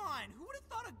 come on! Who would have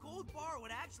thought a gold bar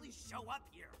would actually show up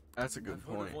here? That's a good I've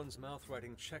heard point. of one's mouth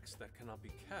writing checks that cannot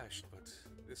be cashed, but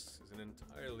this is an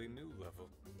entirely new level.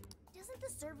 Doesn't the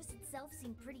service itself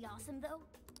seem pretty awesome, though?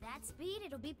 That speed,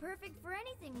 it'll be perfect for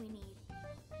anything we need.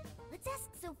 Let's ask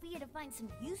Sophia to find some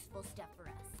useful stuff for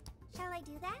us. Shall I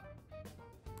do that?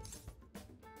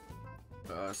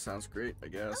 Sounds great, I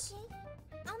guess. Okay.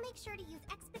 I'll make sure to use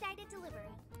expedited delivery.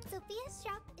 Sophia's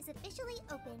shop is officially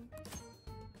open.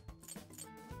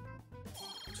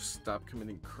 Just stop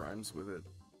committing crimes with it.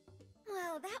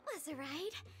 Well, that was a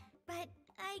ride. But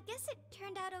I guess it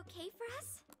turned out okay for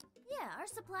us? Yeah, our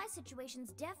supply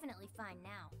situation's definitely fine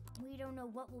now. We don't know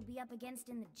what we'll be up against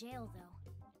in the jail,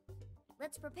 though.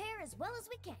 Let's prepare as well as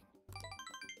we can.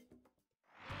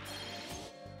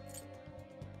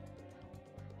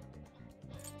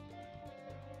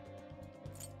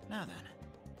 Now then.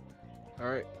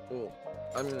 Alright, well,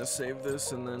 I'm gonna save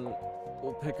this and then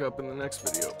we'll pick up in the next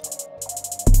video.